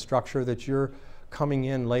govern a structure that you're coming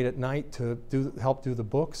in late at night to help do the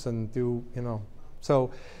books and do, you know.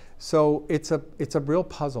 So it's a real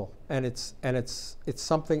puzzle, and it's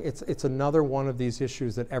something, it's another one of these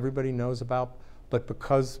issues that everybody knows about, but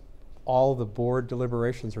because all the board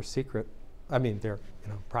deliberations are secret, I mean, they're, you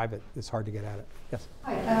know, private, it's hard to get at it. Yes?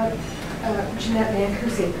 Hi, Jeanette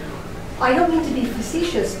Mancusi. I don't mean to be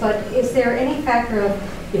facetious, but is there any factor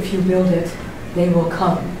of, if you build it, they will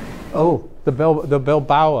come? Oh, the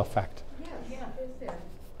Bilbao effect. Yeah, is there?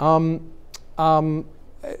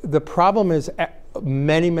 The problem is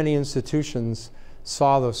many institutions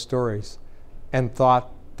saw those stories and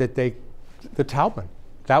thought that the Taubman,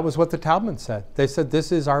 that was what the Taubman said. They said,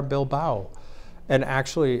 this is our Bilbao. And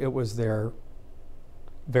actually, it was their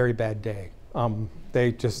very bad day.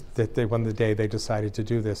 They just, when the day they decided to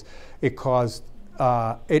do this, it caused,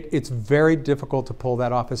 it's very difficult to pull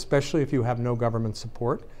that off, especially if you have no government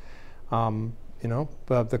support. You know,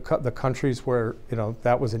 the countries where, you know,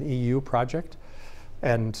 that was an EU project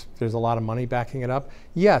and there's a lot of money backing it up.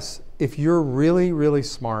 Yes, if you're really, really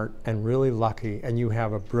smart and really lucky and you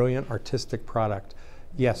have a brilliant artistic product,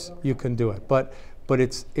 yes, you can do it. But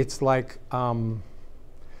it's like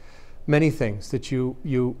many things that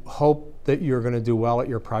you hope that you're going to do well at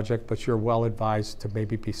your project, but you're well advised to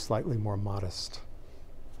maybe be slightly more modest.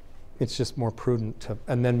 It's just more prudent to,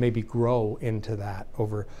 and then maybe grow into that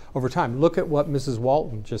over time. Look at what Mrs.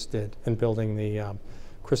 Walton just did in building the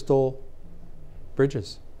crystal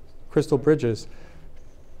bridges. Crystal bridges.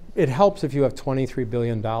 It helps if you have $23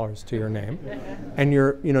 billion to your name, and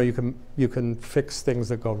you can fix things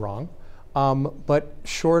that go wrong. But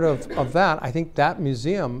short of that, I think that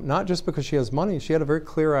museum, not just because she has money, she had a very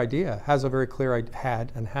clear idea, has a very clear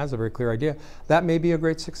idea. That may be a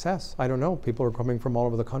great success. I don't know. People are coming from all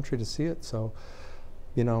over the country to see it. So,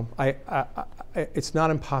 you know, it's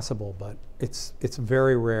not impossible, but it's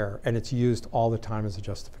very rare, and it's used all the time as a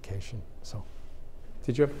justification. So,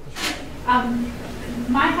 did you have a question?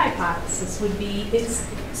 My hypothesis would be it's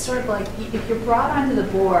sort of like if you're brought onto the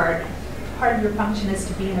board, part of your function is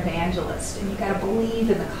to be an evangelist, and you got to believe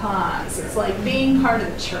in the cause. It's like being part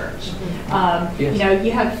of the church. Yes. You know, you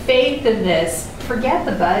have faith in this. Forget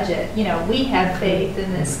the budget. You know, we have faith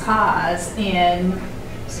in this cause, and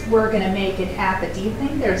we're going to make it happen. Do you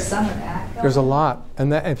think there's some of that? There's a lot,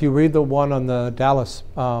 and that, if you read the one on the Dallas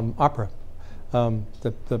Opera,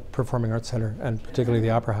 the Performing Arts Center, and particularly the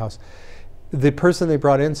Opera House, the person they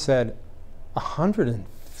brought in said,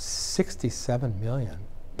 167 million.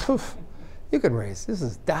 Poof. You can raise, this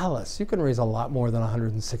is Dallas, you can raise a lot more than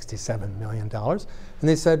 $167 million. And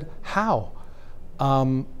they said, how?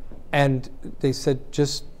 And they said,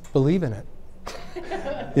 just believe in it.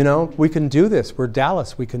 You know, we can do this. We're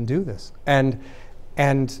Dallas, we can do this. And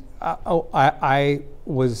I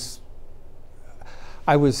was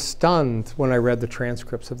stunned when I read the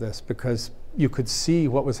transcripts of this, because you could see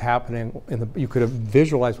what was happening you could have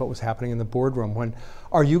visualized what was happening in the boardroom. When,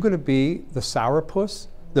 are you going to be the sourpuss?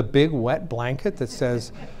 The big wet blanket that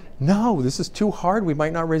says, no, this is too hard, we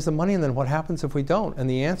might not raise the money, and then what happens if we don't? And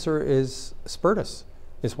the answer is Spiritus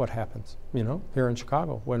is what happens, you know, here in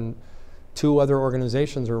Chicago, when 2 other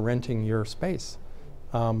organizations are renting your space,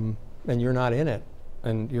 and you're not in it,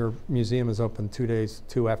 and your museum is open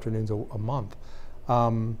 2 afternoons a month.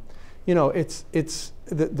 You know,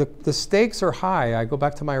 the stakes are high. I go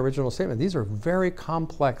back to my original statement. These are very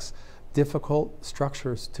complex, difficult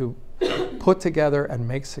structures to put together and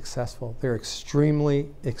make successful. They're extremely,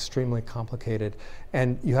 extremely complicated.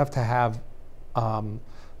 And you have to have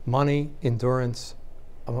money, endurance,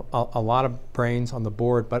 a lot of brains on the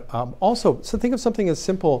board, but also, so think of something as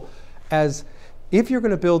simple as, if you're going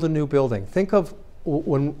to build a new building, think of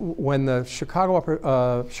when the Chicago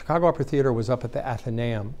Opera Theater was up at the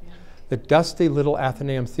Athenaeum, the dusty little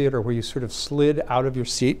Athenaeum Theater where you sort of slid out of your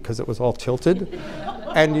seat because it was all tilted,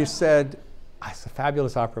 and you said, it's a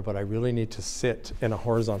fabulous opera, but I really need to sit in a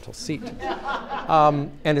horizontal seat.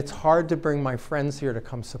 And it's hard to bring my friends here to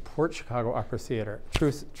come support Chicago Opera Theater.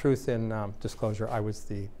 Truth in disclosure, I was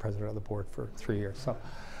the president of the board for 3 years, so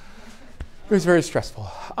it was very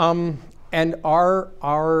stressful. And our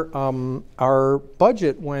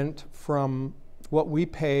budget went from what we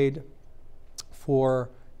paid for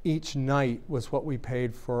each night was what we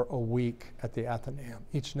paid for a week at the Athenaeum.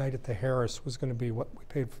 Each night at the Harris was going to be what we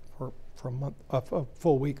paid for a month, a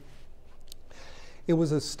full week. It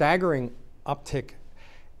was a staggering uptick,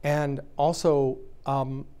 and also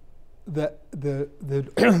the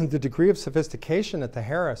degree of sophistication at the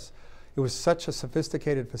Harris. It was such a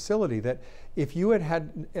sophisticated facility that if you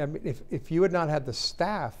if you had not had the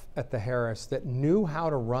staff at the Harris that knew how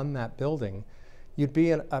to run that building, you'd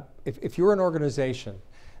be if you were an organization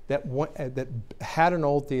that had an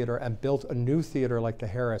old theater and built a new theater like the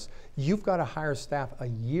Harris, you've got to hire staff a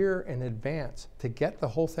year in advance to get the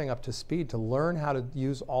whole thing up to speed, to learn how to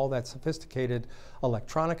use all that sophisticated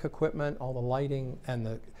electronic equipment, all the lighting and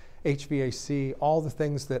the HVAC, all the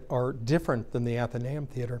things that are different than the Athenaeum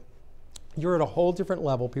Theater. You're at a whole different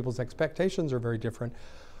level. People's expectations are very different.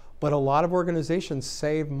 But a lot of organizations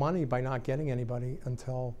save money by not getting anybody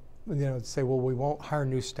until, say, well, we won't hire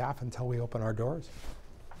new staff until we open our doors.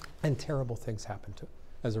 And terrible things happen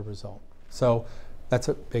as a result. So that's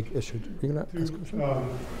a big issue. Are you going to ask a question?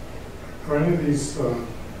 Are any of these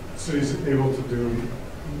cities able to do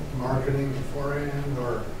marketing beforehand,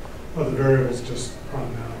 or are the variables just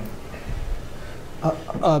unknown?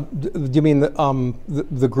 Do you mean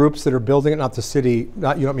the groups that are building it, not the city?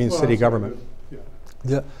 You don't mean city government?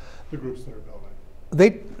 Yeah. The groups that are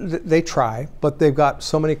building. They try, but they've got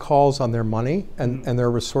so many calls on their money and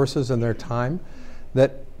their resources and their time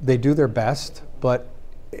that they do their best. But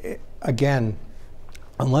again,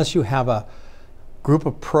 unless you have a group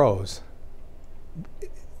of pros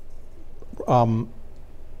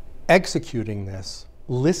executing this,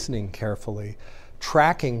 listening carefully,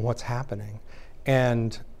 tracking what's happening,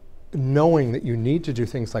 and knowing that you need to do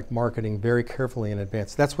things like marketing very carefully in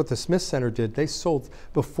advance. That's what the Smith Center did. They sold,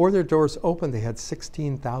 before their doors opened, they had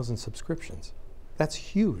 16,000 subscriptions. That's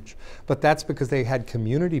huge. But that's because they had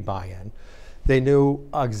community buy-in. They knew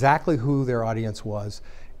exactly who their audience was,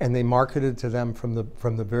 and they marketed to them from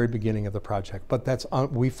the very beginning of the project. But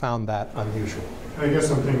we found that unusual. I guess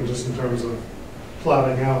I'm thinking just in terms of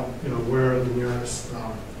plotting out, where are the nearest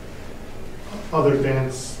other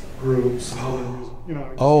dance groups.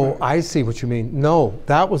 Oh, I see what you mean. No,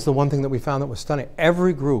 that was the one thing that we found that was stunning.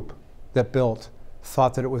 Every group that built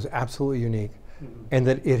thought that it was absolutely unique, and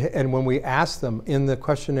and when we asked them in the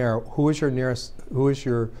questionnaire, who is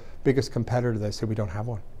your biggest competitor, they said we don't have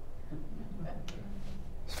one.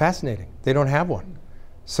 It's fascinating. They don't have one.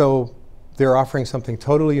 So they're offering something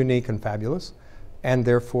totally unique and fabulous, and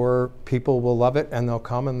therefore people will love it and they'll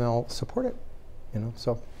come and they'll support it.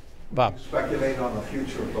 So Bob. Speculate on the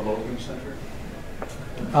future of the Logan Center?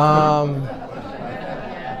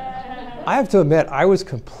 I have to admit, I was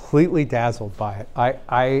completely dazzled by it.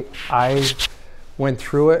 I went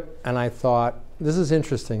through it and I thought, this is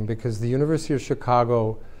interesting because the University of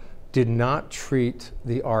Chicago did not treat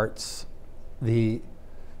the arts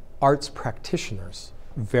practitioners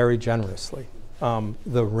very generously.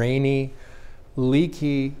 The rainy,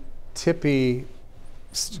 leaky, tippy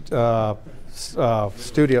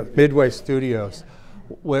Midway Studios,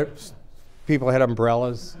 where people had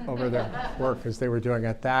umbrellas over their work as they were doing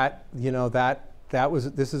it.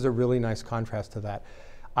 This is a really nice contrast to that.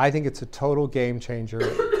 I think it's a total game changer.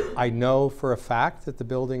 I know for a fact that the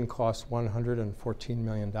building cost $114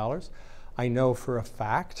 million. I know for a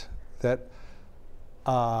fact that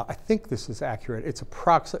I think this is accurate.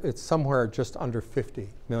 It's somewhere just under 50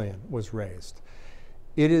 million was raised.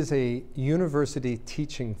 It is a university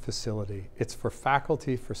teaching facility. It's for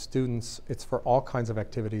faculty, for students, it's for all kinds of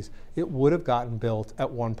activities. It would have gotten built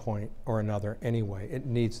at one point or another anyway.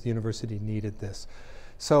 The university needed this.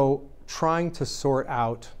 So trying to sort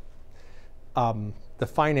out the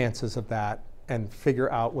finances of that and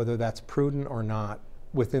figure out whether that's prudent or not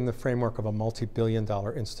within the framework of a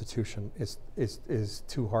multi-billion-dollar institution is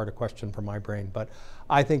too hard a question for my brain. But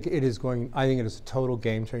I think it is a total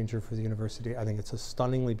game changer for the university. I think it's a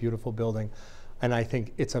stunningly beautiful building, and I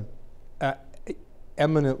think it's a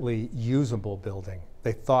eminently usable building.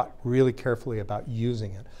 They thought really carefully about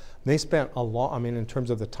using it. They spent in terms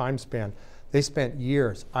of the time span, they spent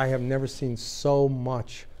years. I have never seen so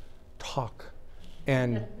much talk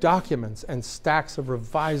and documents and stacks of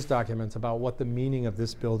revised documents about what the meaning of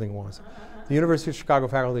this building was. The University of Chicago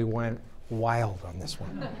faculty went wild on this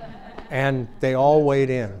one. And they all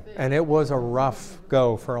weighed in. And it was a rough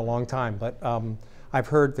go for a long time. But I've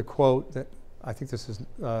heard the quote that, I think this is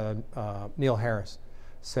Neil Harris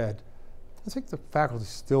said, I think the faculty is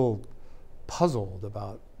still puzzled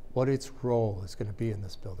about what its role is going to be in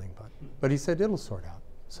this building. But he said it'll sort out.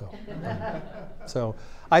 So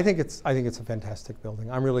I think it's a fantastic building.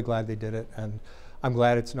 I'm really glad they did it, and I'm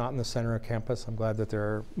glad it's not in the center of campus. I'm glad that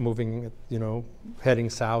they're moving, heading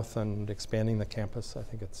south and expanding the campus. I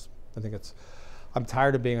think it's. I'm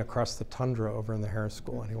tired of being across the tundra over in the Harris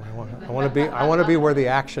School. Anyway, I want to be where the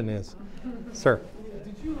action is. Sir.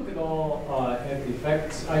 Did you look at all at the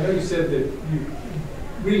effects? I know you said that you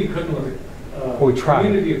really couldn't look at we tried.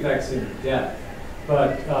 Community effects in depth,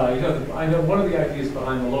 but I know one of the ideas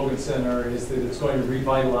behind the Logan Center is that it's going to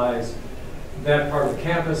revitalize that part of the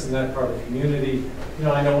campus and that part of the community.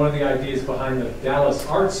 I know one of the ideas behind the Dallas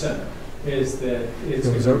Arts Center is that it's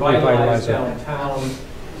going to revitalize downtown.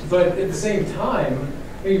 But at the same time,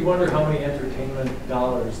 you wonder how many entertainment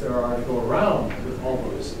dollars there are to go around with all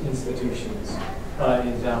those institutions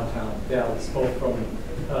in downtown Dallas, both from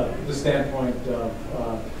the standpoint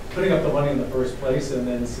of putting up the money in the first place and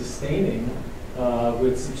then sustaining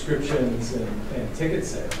with subscriptions and ticket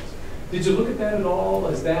sales. Did you look at that at all?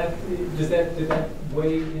 Did that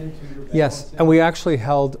weigh into your balance? Yes, and we actually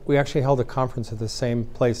held a conference at the same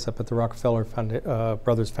place up at the Rockefeller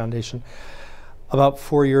Brothers Foundation about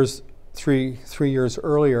 3 years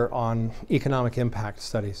earlier on economic impact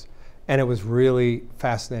studies. And it was really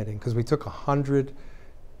fascinating because we took 100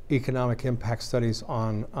 economic impact studies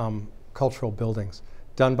on cultural buildings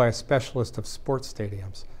done by a specialist of sports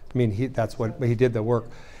stadiums. I mean, he did the work.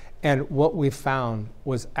 And what we found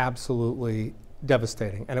was absolutely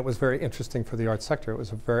devastating. And it was very interesting for the arts sector. It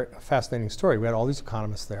was a very fascinating story. We had all these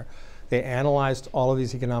economists there. They analyzed all of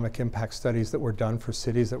these economic impact studies that were done for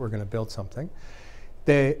cities that were going to build something.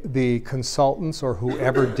 The consultants or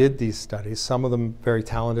whoever did these studies, some of them very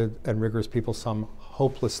talented and rigorous people, some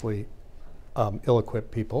hopelessly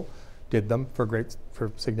ill-equipped people, did them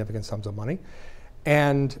for significant sums of money.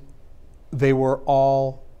 And they were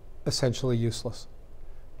all essentially useless.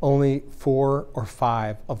 Only 4 or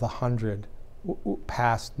 5 of the 100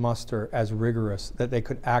 passed muster as rigorous that they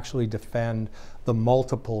could actually defend the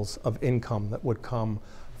multiples of income that would come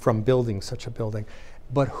from building such a building.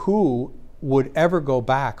 But who would ever go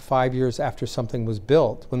back 5 years after something was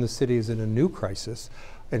built when the city is in a new crisis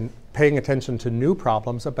and paying attention to new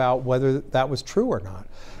problems about whether that was true or not?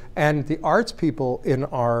 And the arts people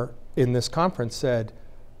in this conference said,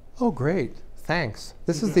 "Oh, great, thanks.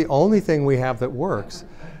 This is the only thing we have that works.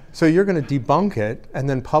 So you're going to debunk it and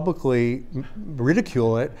then publicly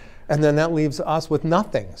ridicule it, and then that leaves us with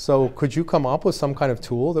nothing. So could you come up with some kind of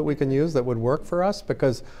tool that we can use that would work for us?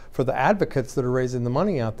 Because for the advocates that are raising the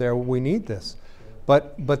money out there, we need this."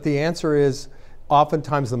 But the answer is,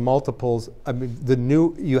 oftentimes the multiples,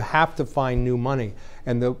 you have to find new money.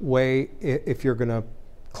 And the way, if you're going to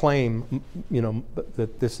claim,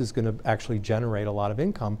 that this is going to actually generate a lot of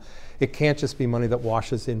income, it can't just be money that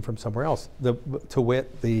washes in from somewhere else. To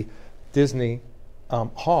wit, the Disney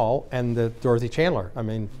Hall and the Dorothy Chandler. I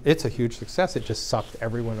mean, it's a huge success. It just sucked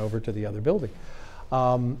everyone over to the other building.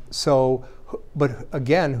 But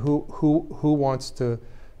again, who wants to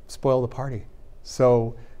spoil the party?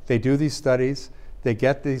 So they do these studies. They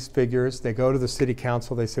get these figures. They go to the city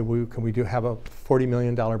council. They say, can we have a $40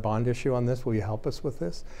 million bond issue on this? Will you help us with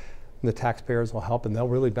this? And the taxpayers will help, and they'll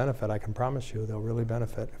really benefit. I can promise you, they'll really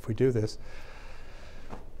benefit if we do this.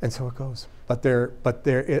 And so it goes. But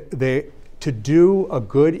to do a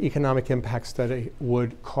good economic impact study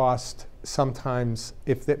would cost sometimes,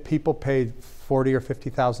 if people paid $40,000 or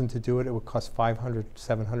 $50,000 to do it, it would cost $500,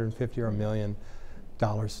 $750, or $1 million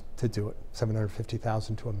to do it.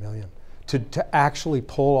 $750,000 to $1 million. To actually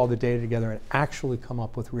pull all the data together and actually come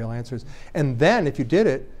up with real answers. And then if you did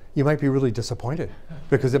it, you might be really disappointed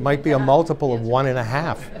because it might be a multiple of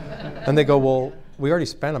 1.5. And they go, "Well, we already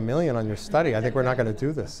spent $1 million on your study. I think we're not going to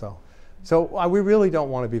do this." So we really don't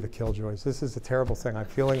want to be the killjoys. This is a terrible thing. I'm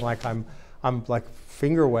feeling like I'm like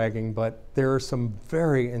finger wagging, but there are some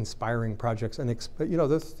very inspiring projects. And that's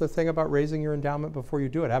the thing about raising your endowment before you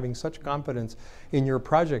do it, having such confidence in your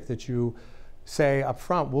project that you say up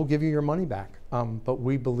front, "We'll give you your money back, but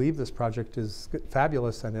we believe this project is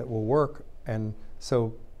fabulous and it will work, and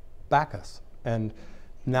so back us." And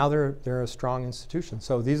now they're a strong institution.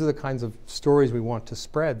 So these are the kinds of stories we want to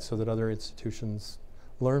spread so that other institutions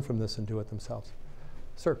learn from this and do it themselves.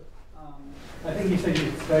 Sir? I think you said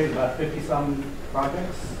you studied about 50-some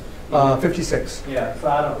projects? 56. Yeah, so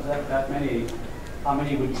out of that many, how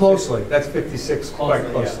many would you Closely, that's 56, quite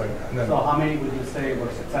closely. Yeah. So how many would you say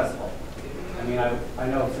were successful? I mean, I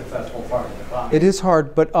know successful part of the problem. It is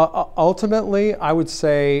hard, but ultimately, I would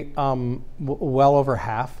say well over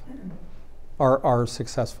half are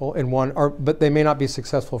successful in one, but they may not be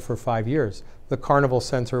successful for 5 years. The Carnival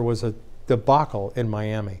Center was a debacle in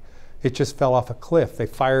Miami. It just fell off a cliff. They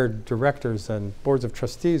fired directors and boards of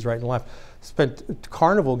trustees right and left.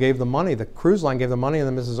 Carnival gave the money, the cruise line gave the money, and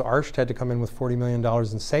then Mrs. Arsht had to come in with $40 million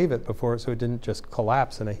and save it before, so it didn't just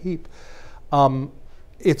collapse in a heap.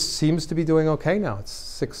 It seems to be doing okay now.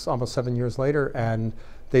 It's almost 7 years later, and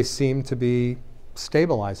they seem to be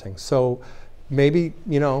stabilizing. So maybe,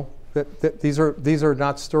 you know, these are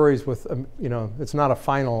not stories with, you know, it's not a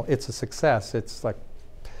final, it's a success. It's like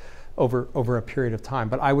over a period of time,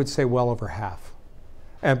 but I would say well over half.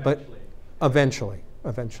 But eventually.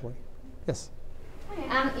 Yes.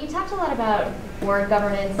 Hi, you talked a lot about board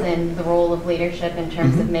governance and the role of leadership in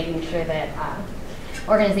terms of making sure that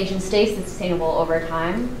organizations stay sustainable over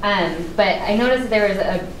time. But I noticed that there was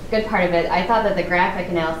a good part of it. I thought that the graphic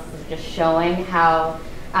analysis of just showing how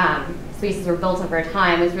spaces were built over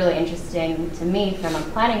time was really interesting to me from a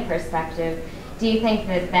planning perspective. Do you think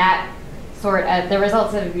that sort of the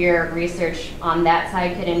results of your research on that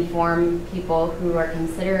side could inform people who are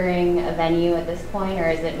considering a venue at this point, or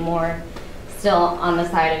is it more still on the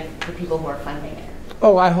side of the people who are funding it?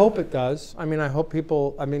 Oh, I hope it does. I mean, I hope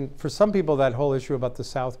people, I mean, for some people, that whole issue about the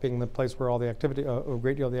South being the place where all the activity, a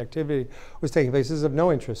great deal of the activity was taking place is of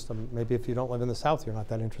no interest. Maybe if you don't live in the South, you're not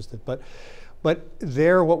that interested. But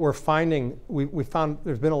there, what we're finding, we found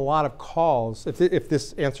there's been a lot of calls, if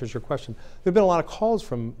this answers your question, there have been a lot of calls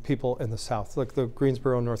from people in the South, like the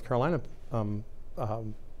Greensboro, North Carolina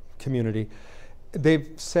community. They've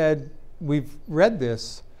said, we've read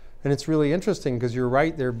this, and it's really interesting because you're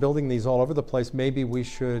right, they're building these all over the place. Maybe we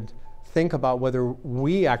should think about whether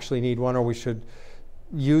we actually need one, or we should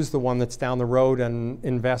use the one that's down the road and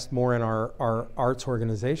invest more in our arts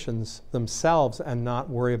organizations themselves and not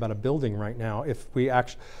worry about a building right now. If we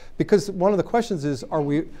actually, because one of the questions is,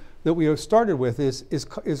 that we started with is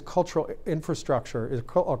cultural infrastructure,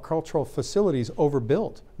 are cultural facilities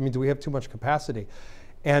overbuilt? I mean, do we have too much capacity?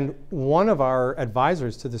 And one of our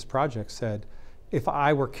advisors to this project said, if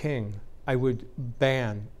I were king, I would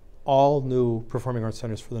ban all new performing arts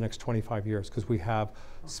centers for the next 25 years because we have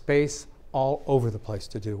space all over the place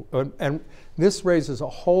to do. And this raises a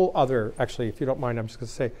whole other, actually, if you don't mind, I'm just going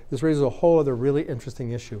to say, this raises a whole other really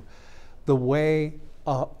interesting issue. The way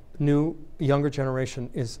a new, younger generation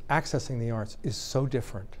is accessing the arts is so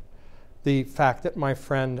different. The fact that my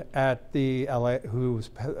friend at the LA, who's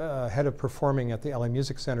head of performing at the LA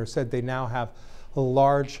Music Center, said they now have a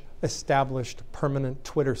large, established, permanent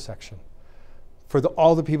Twitter section for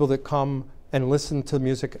all the people that come and listen to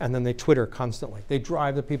music, and then they Twitter constantly. They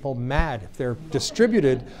drive the people mad if they're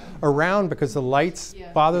distributed around because the lights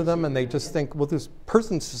bother them, and they just think, well, this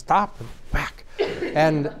person's stop and whack.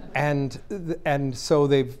 And so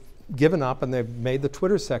they've given up and they've made the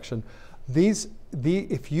Twitter section.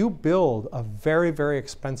 If you build a very, very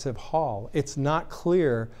expensive hall, it's not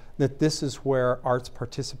clear that this is where arts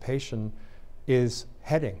participation is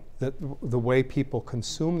heading, that the way people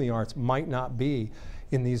consume the arts might not be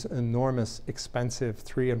in these enormous, expensive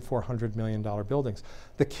 $300 and $400 million buildings.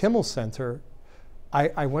 The Kimmel Center,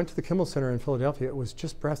 I went to the Kimmel Center in Philadelphia. It was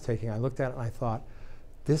just breathtaking. I looked at it and I thought,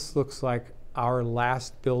 this looks like our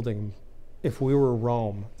last building. If we were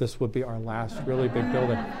Rome, this would be our last really big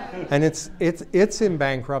building. And it's in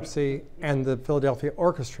bankruptcy, and the Philadelphia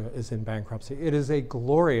Orchestra is in bankruptcy. It is a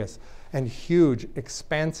glorious and huge,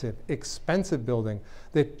 expensive building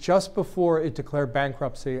that just before it declared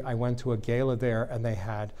bankruptcy, I went to a gala there, and they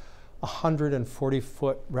had a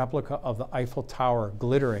 140-foot replica of the Eiffel Tower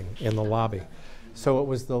glittering in the lobby. So it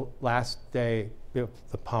was the last day, the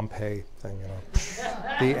Pompeii thing, you know,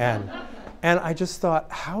 the end. And I just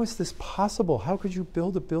thought, how is this possible? How could you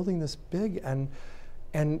build a building this big and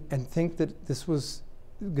think that this was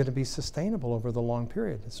going to be sustainable over the long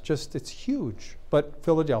period? It's huge. But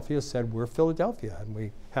Philadelphia said, we're Philadelphia, and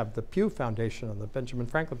we have the Pew Foundation and the Benjamin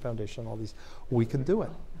Franklin Foundation, all these, we can do it.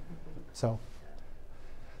 So,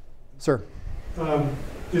 sir.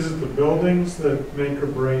 Is it the buildings that make or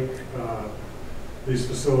break these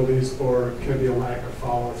facilities, or can be a lack of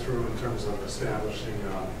follow-through in terms of establishing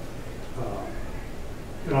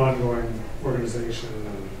an ongoing organization?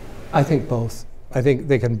 I think both. I think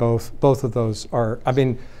they can both of those are, I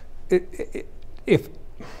mean, if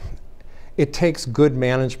it takes good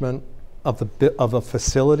management of a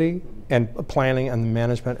facility and planning and the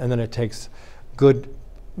management, and then it takes good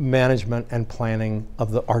management and planning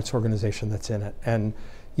of the arts organization that's in it. And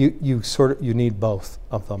you need both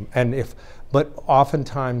of them. But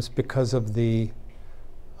oftentimes because of the,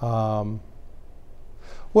 my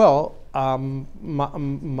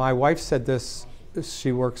wife said this,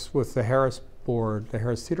 she works with the Harris board, the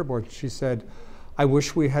Harris Theater Board. She said, I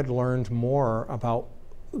wish we had learned more about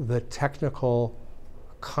the technical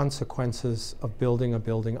consequences of building a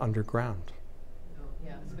building underground.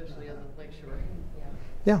 Yeah, especially on the lakeshore.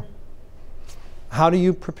 Yeah. How do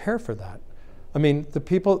you prepare for that? I mean,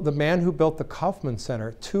 the man who built the Kaufman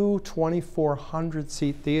Center, 2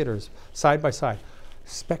 2,400-seat theaters side by side,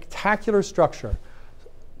 spectacular structure,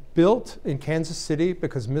 built in Kansas City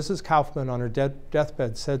because Mrs. Kaufman on her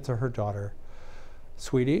deathbed said to her daughter,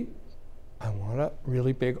 "Sweetie, I want a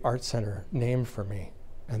really big art center named for me."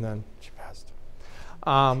 And then she passed.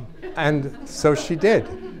 And so she did.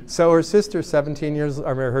 So her sister, 17 years,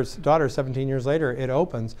 or her daughter, 17 years later, it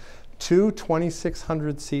opens. 2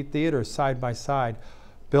 2,600-seat theaters side by side,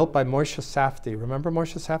 built by Moshe Safdie. Remember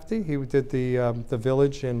Moshe Safdie? He did the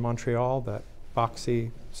village in Montreal, that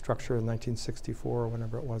boxy structure in 1964 or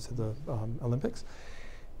whenever it was at the Olympics.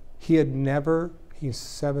 He had never, he's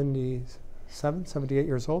 77, 78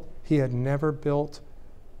 years old. He had never built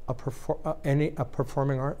a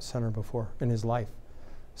performing arts center before in his life.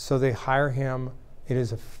 So they hire him. It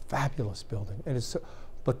is a fabulous building. It is so,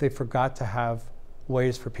 but they forgot to have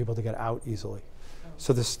ways for people to get out easily.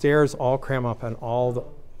 So the stairs all cram up, and all the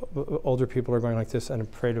older people are going like this and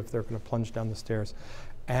afraid if they're going to plunge down the stairs.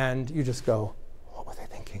 And you just go, what were they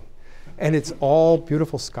thinking? And it's all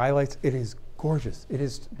beautiful skylights. It is gorgeous. It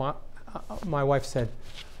is, my wife said,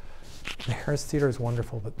 the Harris Theater is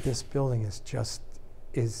wonderful, but this building is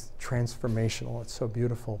transformational. It's so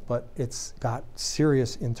beautiful, but it's got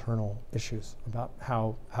serious internal issues about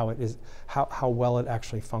how well it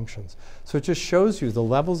actually functions. So it just shows you the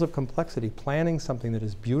levels of complexity. Planning something that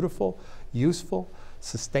is beautiful, useful,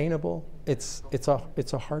 sustainable, it's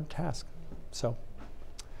a hard task. So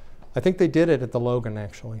I think they did it at the Logan,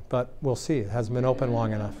 actually, but we'll see. It hasn't been open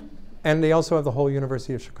long enough. And they also have the whole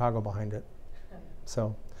University of Chicago behind it.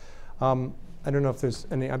 So I don't know if there's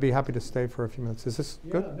any, I'd be happy to stay for a few minutes. Is this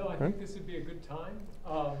good? Yeah, no, I think this would be a good time.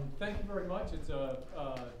 Thank you very much. It's a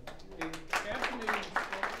fascinating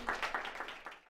story.